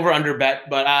for my over/under bet,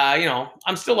 but you know,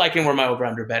 I'm still liking where my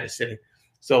over/under bet is sitting.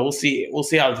 So we'll see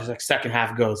how the second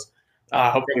half goes.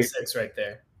 Hopefully 6 right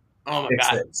there. Oh my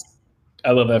god, 6.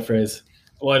 I love that phrase.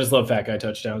 Well, I just love fat guy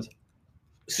touchdowns.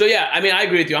 So yeah, I mean, I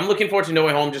agree with you. I'm looking forward to No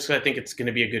Way Home just because I think it's going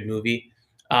to be a good movie.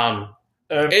 There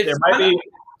might be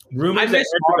rumors that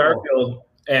Andrew Garfield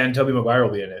and Tobey Maguire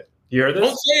will be in it. You heard this?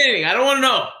 Don't say anything. I don't want to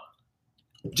know.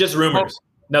 Just rumors.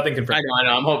 Nothing confirmed. I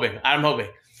know. I'm hoping.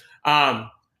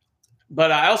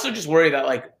 But I also just worry that,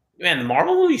 like, man, the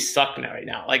Marvel movies suck now right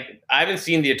now. Like, I haven't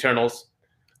seen the Eternals.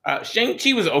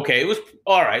 Shang-Chi was okay. It was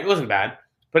all right. It wasn't bad,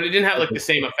 but it didn't have like the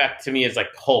same effect to me as like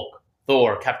Hulk,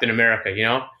 Thor, Captain America.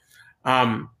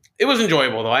 It was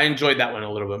enjoyable though. I enjoyed that one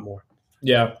a little bit more.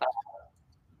 Yeah,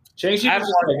 Shang-Chi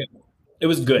it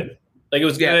was good. Like it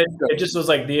was good. It just was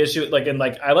like the issue. Like and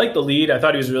like I like the lead. I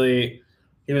thought he was really.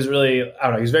 I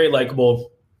don't know. He was very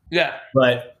likable. Yeah,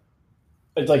 but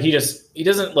it's like he just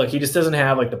doesn't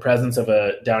have like the presence of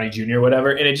a Downey Jr. or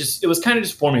whatever, and it was kind of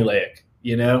just formulaic.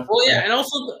 Well, yeah, and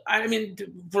also, I mean,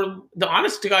 for the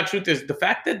honest to God truth is the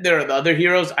fact that there are the other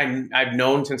heroes I've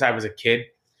known since I was a kid,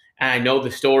 and I know the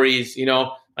stories.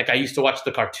 Like I used to watch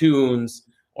the cartoons,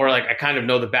 or like I kind of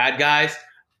know the bad guys.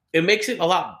 It makes it a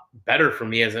lot better for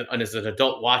me as an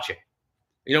adult watching.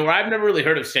 Where I've never really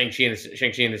heard of Shang-Chi and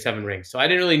the Seven Rings, so I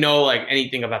didn't really know like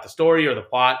anything about the story or the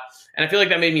plot, and I feel like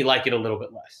that made me like it a little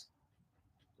bit less.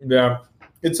 Yeah,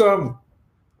 it's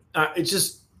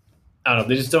just. I don't know.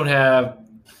 They just don't have.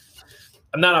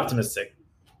 I'm not optimistic.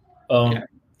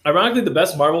 Ironically, the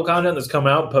best Marvel content that's come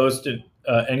out post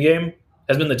Endgame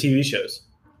has been the TV shows.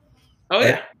 Oh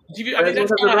yeah, TV. I mean,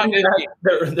 that's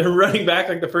they're running back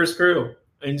like the first crew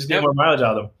and just getting more mileage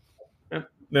out of them.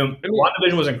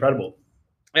 WandaVision was incredible.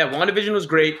 Yeah, WandaVision was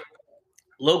great.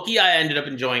 Loki, I ended up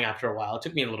enjoying after a while. It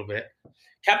took me a little bit.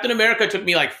 Captain America took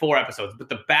me like 4 episodes, but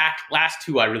the last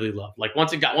 2 I really loved. Like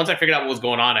once I figured out what was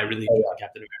going on, I really enjoyed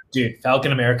Captain America. Dude,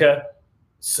 Falcon America,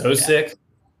 sick.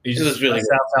 It was really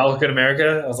good. Falcon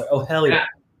America. I was like, oh hell yeah.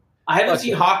 I haven't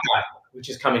seen Hawkeye, which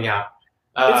is coming out.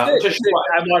 It's good.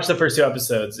 I've watched the first 2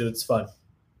 episodes. It's fun.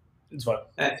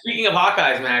 Speaking of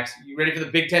Hawkeyes, Max, you ready for the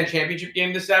Big Ten championship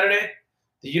game this Saturday?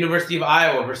 The University of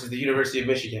Iowa versus the University of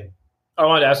Michigan. I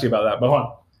wanted to ask you about that, but hold on.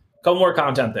 A couple more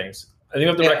content things. I think I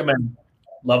have to recommend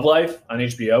Love Life on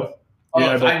HBO.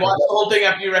 I watched the whole thing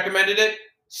after you recommended it.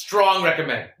 Strong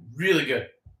recommend. Really good.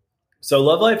 So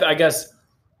Love Life, I guess,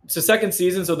 it's the second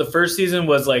season. So the first season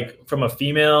was like from a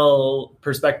female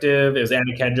perspective. It was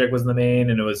Anna Kendrick was the main,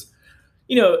 and it was,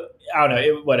 I don't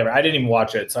know, whatever. I didn't even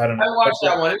watch it, so I don't know. I watched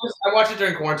that one. I watched it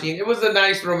during quarantine. It was a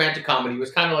nice romantic comedy. It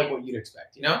was kind of like what you'd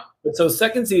expect, But so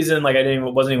second season, like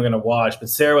wasn't even going to watch, but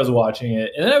Sarah was watching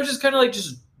it, and then I was just kind of like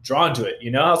just drawn to it.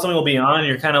 How something will be on, and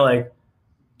you're kind of like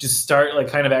just start like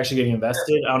kind of actually getting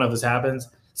invested. I don't know if this happens.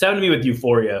 It's happened to me with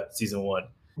Euphoria season 1,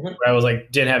 where I was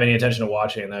like didn't have any intention of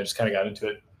watching, and I just kind of got into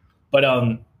it. But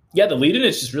yeah, the lead in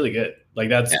it's just really good. Like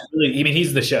that's really. I mean,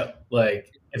 he's the show.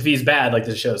 Like if he's bad, like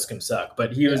the show's gonna suck.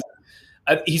 But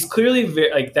he's clearly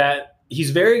very like that. He's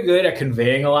very good at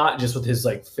conveying a lot just with his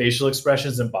like facial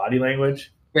expressions and body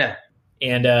language. Yeah.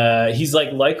 And he's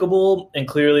like likable and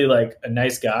clearly like a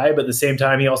nice guy, but at the same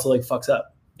time he also like fucks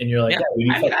up. And you're like,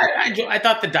 I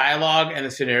thought the dialogue and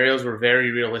the scenarios were very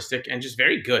realistic and just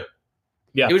very good.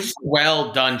 Yeah. It was just a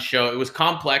well done show. It was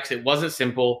complex. It wasn't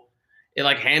simple. It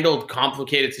like handled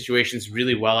complicated situations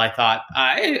really well. I thought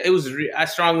I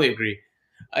strongly agree.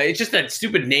 It's just that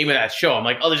stupid name of that show. I'm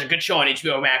like, oh, there's a good show on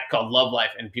HBO Max called Love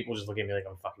Life, and people just look at me like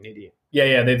I'm a fucking idiot.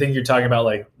 Yeah. They think you're talking about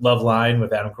like Love Line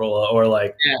with Adam Carolla or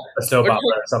like a soap opera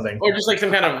or something, or just like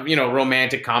some kind of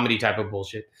romantic comedy type of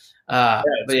bullshit. But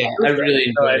yeah, I really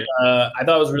enjoyed it. I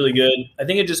thought it was really good. I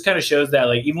think it just kind of shows that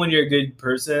like even when you're a good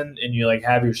person and you like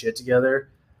have your shit together,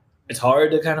 it's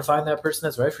hard to kind of find that person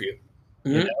that's right for you.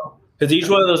 Mm-hmm. Because each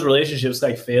one of those relationships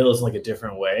like fails in like a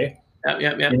different way.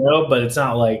 Yeah. But it's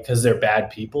not like because they're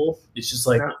bad people. It's just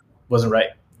like wasn't right.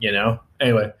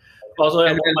 Anyway, also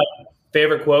one of my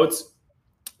favorite quotes: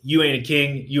 "You ain't a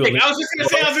king. You." I was just gonna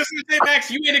say, Max,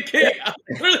 you ain't a king.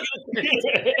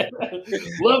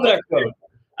 Love that quote.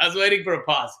 I was waiting for a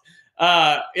pause.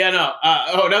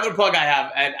 Another plug I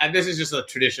have, and this is just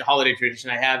a holiday tradition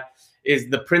I have, is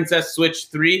the Princess Switch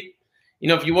 3.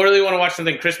 If you really want to watch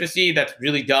something Christmassy that's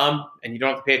really dumb and you don't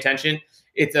have to pay attention,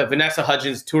 it's a Vanessa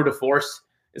Hudgens tour de force,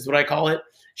 is what I call it.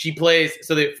 She plays,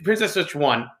 so the Princess Switch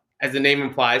 1, as the name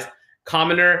implies,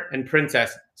 commoner and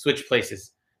princess switch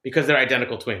places because they're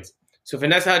identical twins. So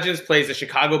Vanessa Hudgens plays a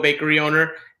Chicago bakery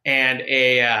owner and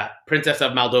a princess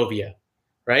of Moldavia,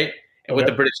 right? And with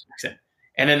the British accent.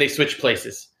 And then they switch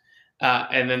places.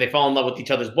 And then they fall in love with each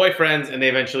other's boyfriends, and they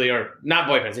eventually are not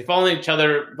boyfriends. They fall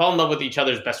in love with each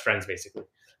other's best friends, basically,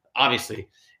 obviously.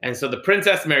 And so the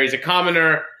princess marries a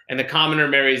commoner, and the commoner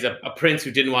marries a prince who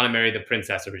didn't want to marry the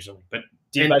princess originally. But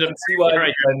I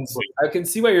can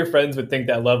see why your friends would think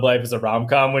that Love Life is a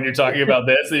rom-com when you're talking about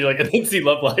this. And you're like, I didn't see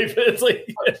Love Life. It's like,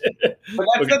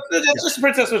 that's just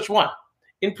Princess Switch 1.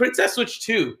 In Princess Switch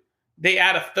 2, they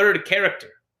add a third character,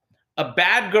 a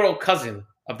bad girl cousin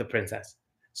of the princess.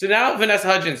 So now Vanessa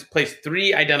Hudgens plays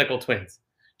 3 identical twins.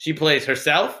 She plays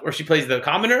herself, or she plays the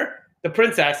commoner, the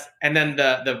princess, and then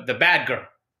the bad girl.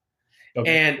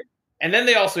 Okay. And then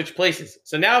they all switch places.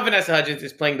 So now Vanessa Hudgens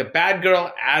is playing the bad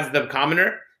girl as the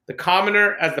commoner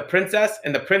as the princess,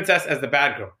 and the princess as the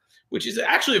bad girl, which is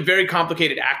actually a very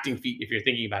complicated acting feat if you're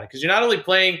thinking about it. Because you're not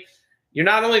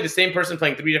only the same person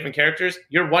playing 3 different characters,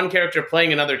 you're one character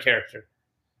playing another character.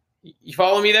 You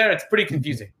follow me there? It's pretty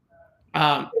confusing.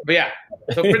 But yeah,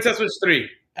 so Princess Switch 3.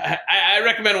 I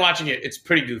recommend watching it. It's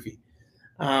pretty goofy.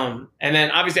 And then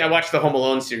obviously I watched the Home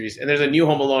Alone series, and there's a new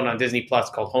Home Alone on Disney Plus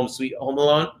called Home Sweet Home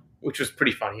Alone, which was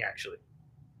pretty funny actually.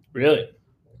 Really?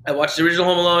 I watched the original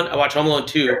Home Alone. I watched Home Alone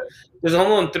 2. There's a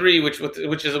Home Alone 3, which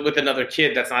is with another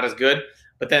kid that's not as good.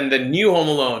 But then the new Home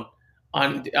Alone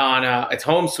on it's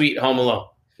Home Sweet Home Alone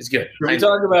is good. Should we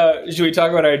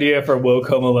talk about our idea for woke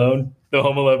Home Alone? The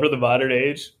Home Alone for the modern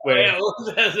age? Where,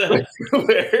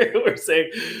 where we're saying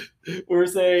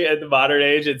at the modern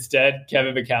age, instead,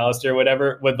 Kevin McAllister,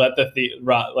 whatever, would let the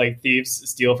thieves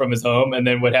steal from his home, and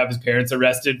then would have his parents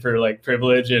arrested for like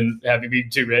privilege and having been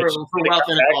too rich. For wealth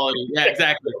inequality. Yeah,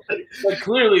 exactly. But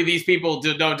clearly these people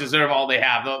don't deserve all they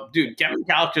have. Dude, Kevin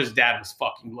McAllister's dad was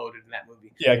fucking loaded in that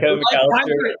movie. Yeah, Kevin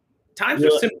McAllister. Times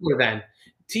were simpler then.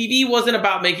 TV wasn't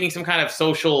about making some kind of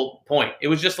social point. It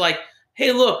was just like,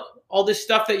 hey, look, all this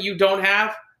stuff that you don't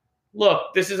have,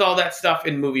 look, this is all that stuff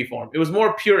in movie form. It was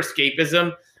more pure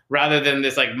escapism rather than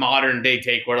this like modern day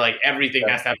take where like everything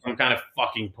has to have some kind of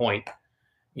fucking point,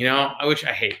 which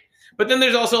I hate. But then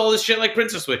there's also all this shit like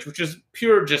Princess Switch, which is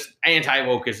pure just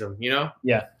anti-wokeism,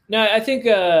 Yeah. No, I think,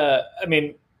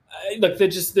 look,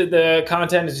 the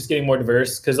content is just getting more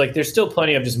diverse because like there's still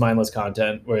plenty of just mindless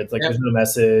content where it's like there's no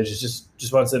message, it's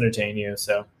just wants to entertain you.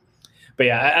 So, but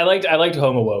yeah, I liked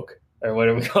Home Awoke. Or what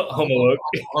do we call Home Alone?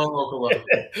 Home Alone.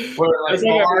 We're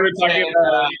talking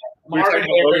about Mark and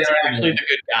Harry are actually the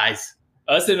good guys.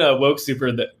 Us in Woke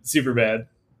Superman,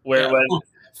 where when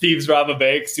thieves rob a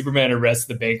bank, Superman arrests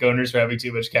the bank owners for having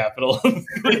too much capital. That's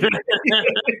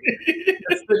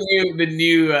the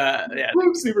new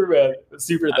Woke Superman.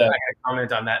 Super I'm not gonna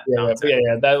comment on that.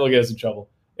 Yeah, that will get us in trouble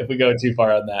if we go too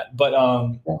far on that. But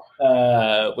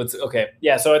what's okay?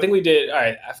 Yeah, so I think we did. All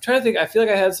right, I'm trying to think. I feel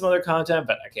like I had some other content,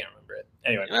 but I can't remember it.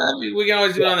 Anyway, we can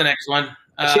always do it on the next one.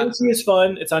 Shang-Chi is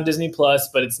fun. It's on Disney Plus,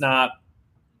 but it's not.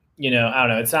 I don't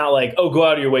know. It's not like, oh, go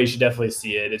out of your way. You should definitely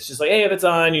see it. It's just like, hey, if it's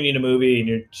on, you need a movie, and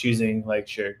you're choosing, like,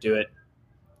 sure, do it.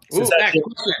 Ooh, next question.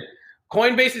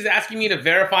 Coinbase is asking me to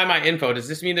verify my info. Does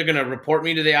this mean they're going to report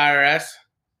me to the IRS?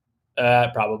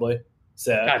 Probably.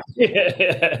 So,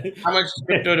 how much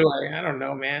crypto do I don't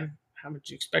know, man. How much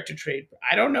do you expect to trade?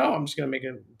 I don't know. I'm just going to make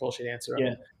a bullshit answer.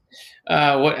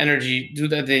 Yeah. What energy do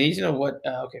they need to know? What?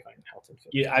 Okay, fine. Health and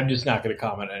fitness. Yeah, I'm just not going to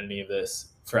comment on any of this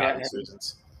for obvious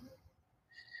reasons.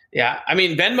 Yeah, I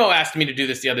mean, Venmo asked me to do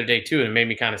this the other day too, and it made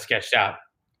me kind of sketched out.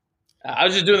 I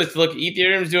was just doing this to look.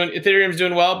 Ethereum's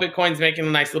doing well. Bitcoin's making a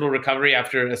nice little recovery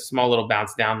after a small little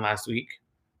bounce down last week.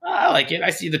 I like it. I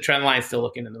see the trend line still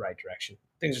looking in the right direction.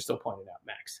 Things are still pointed out,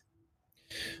 Max.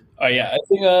 Oh yeah, I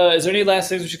think. Is there any last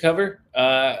things we should cover?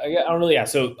 I don't really. Yeah,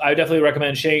 so I definitely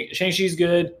recommend Shang-Chi's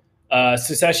good.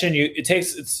 Succession,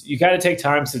 you got to take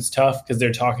time because it's tough because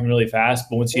they're talking really fast.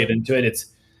 But once you get into it, it's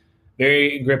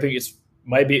very gripping. It's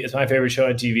my favorite show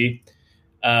on TV.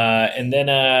 And then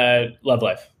Love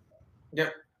Life.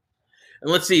 Yep.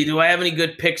 And let's see, do I have any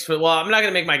good picks for? Well, I'm not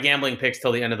going to make my gambling picks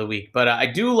till the end of the week, but I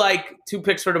do like 2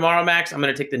 picks for tomorrow, Max. I'm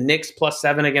going to take the Knicks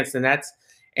 +7 against the Nets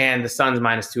and the Suns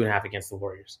 -2.5 against the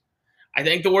Warriors. I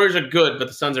think the Warriors are good, but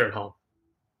the Suns are at home.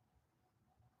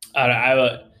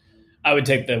 I would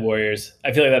take the Warriors.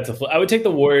 I feel like I would take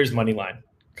the Warriors money line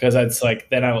because that's like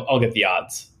then I'll get the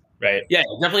odds, right? Yeah,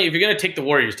 definitely. If you're going to take the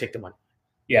Warriors, take the money.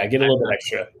 Yeah, get a little bit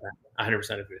extra.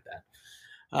 100% agree with that.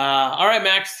 All right,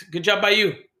 Max. Good job by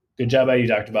you. Good job by you,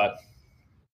 Dr. Bot.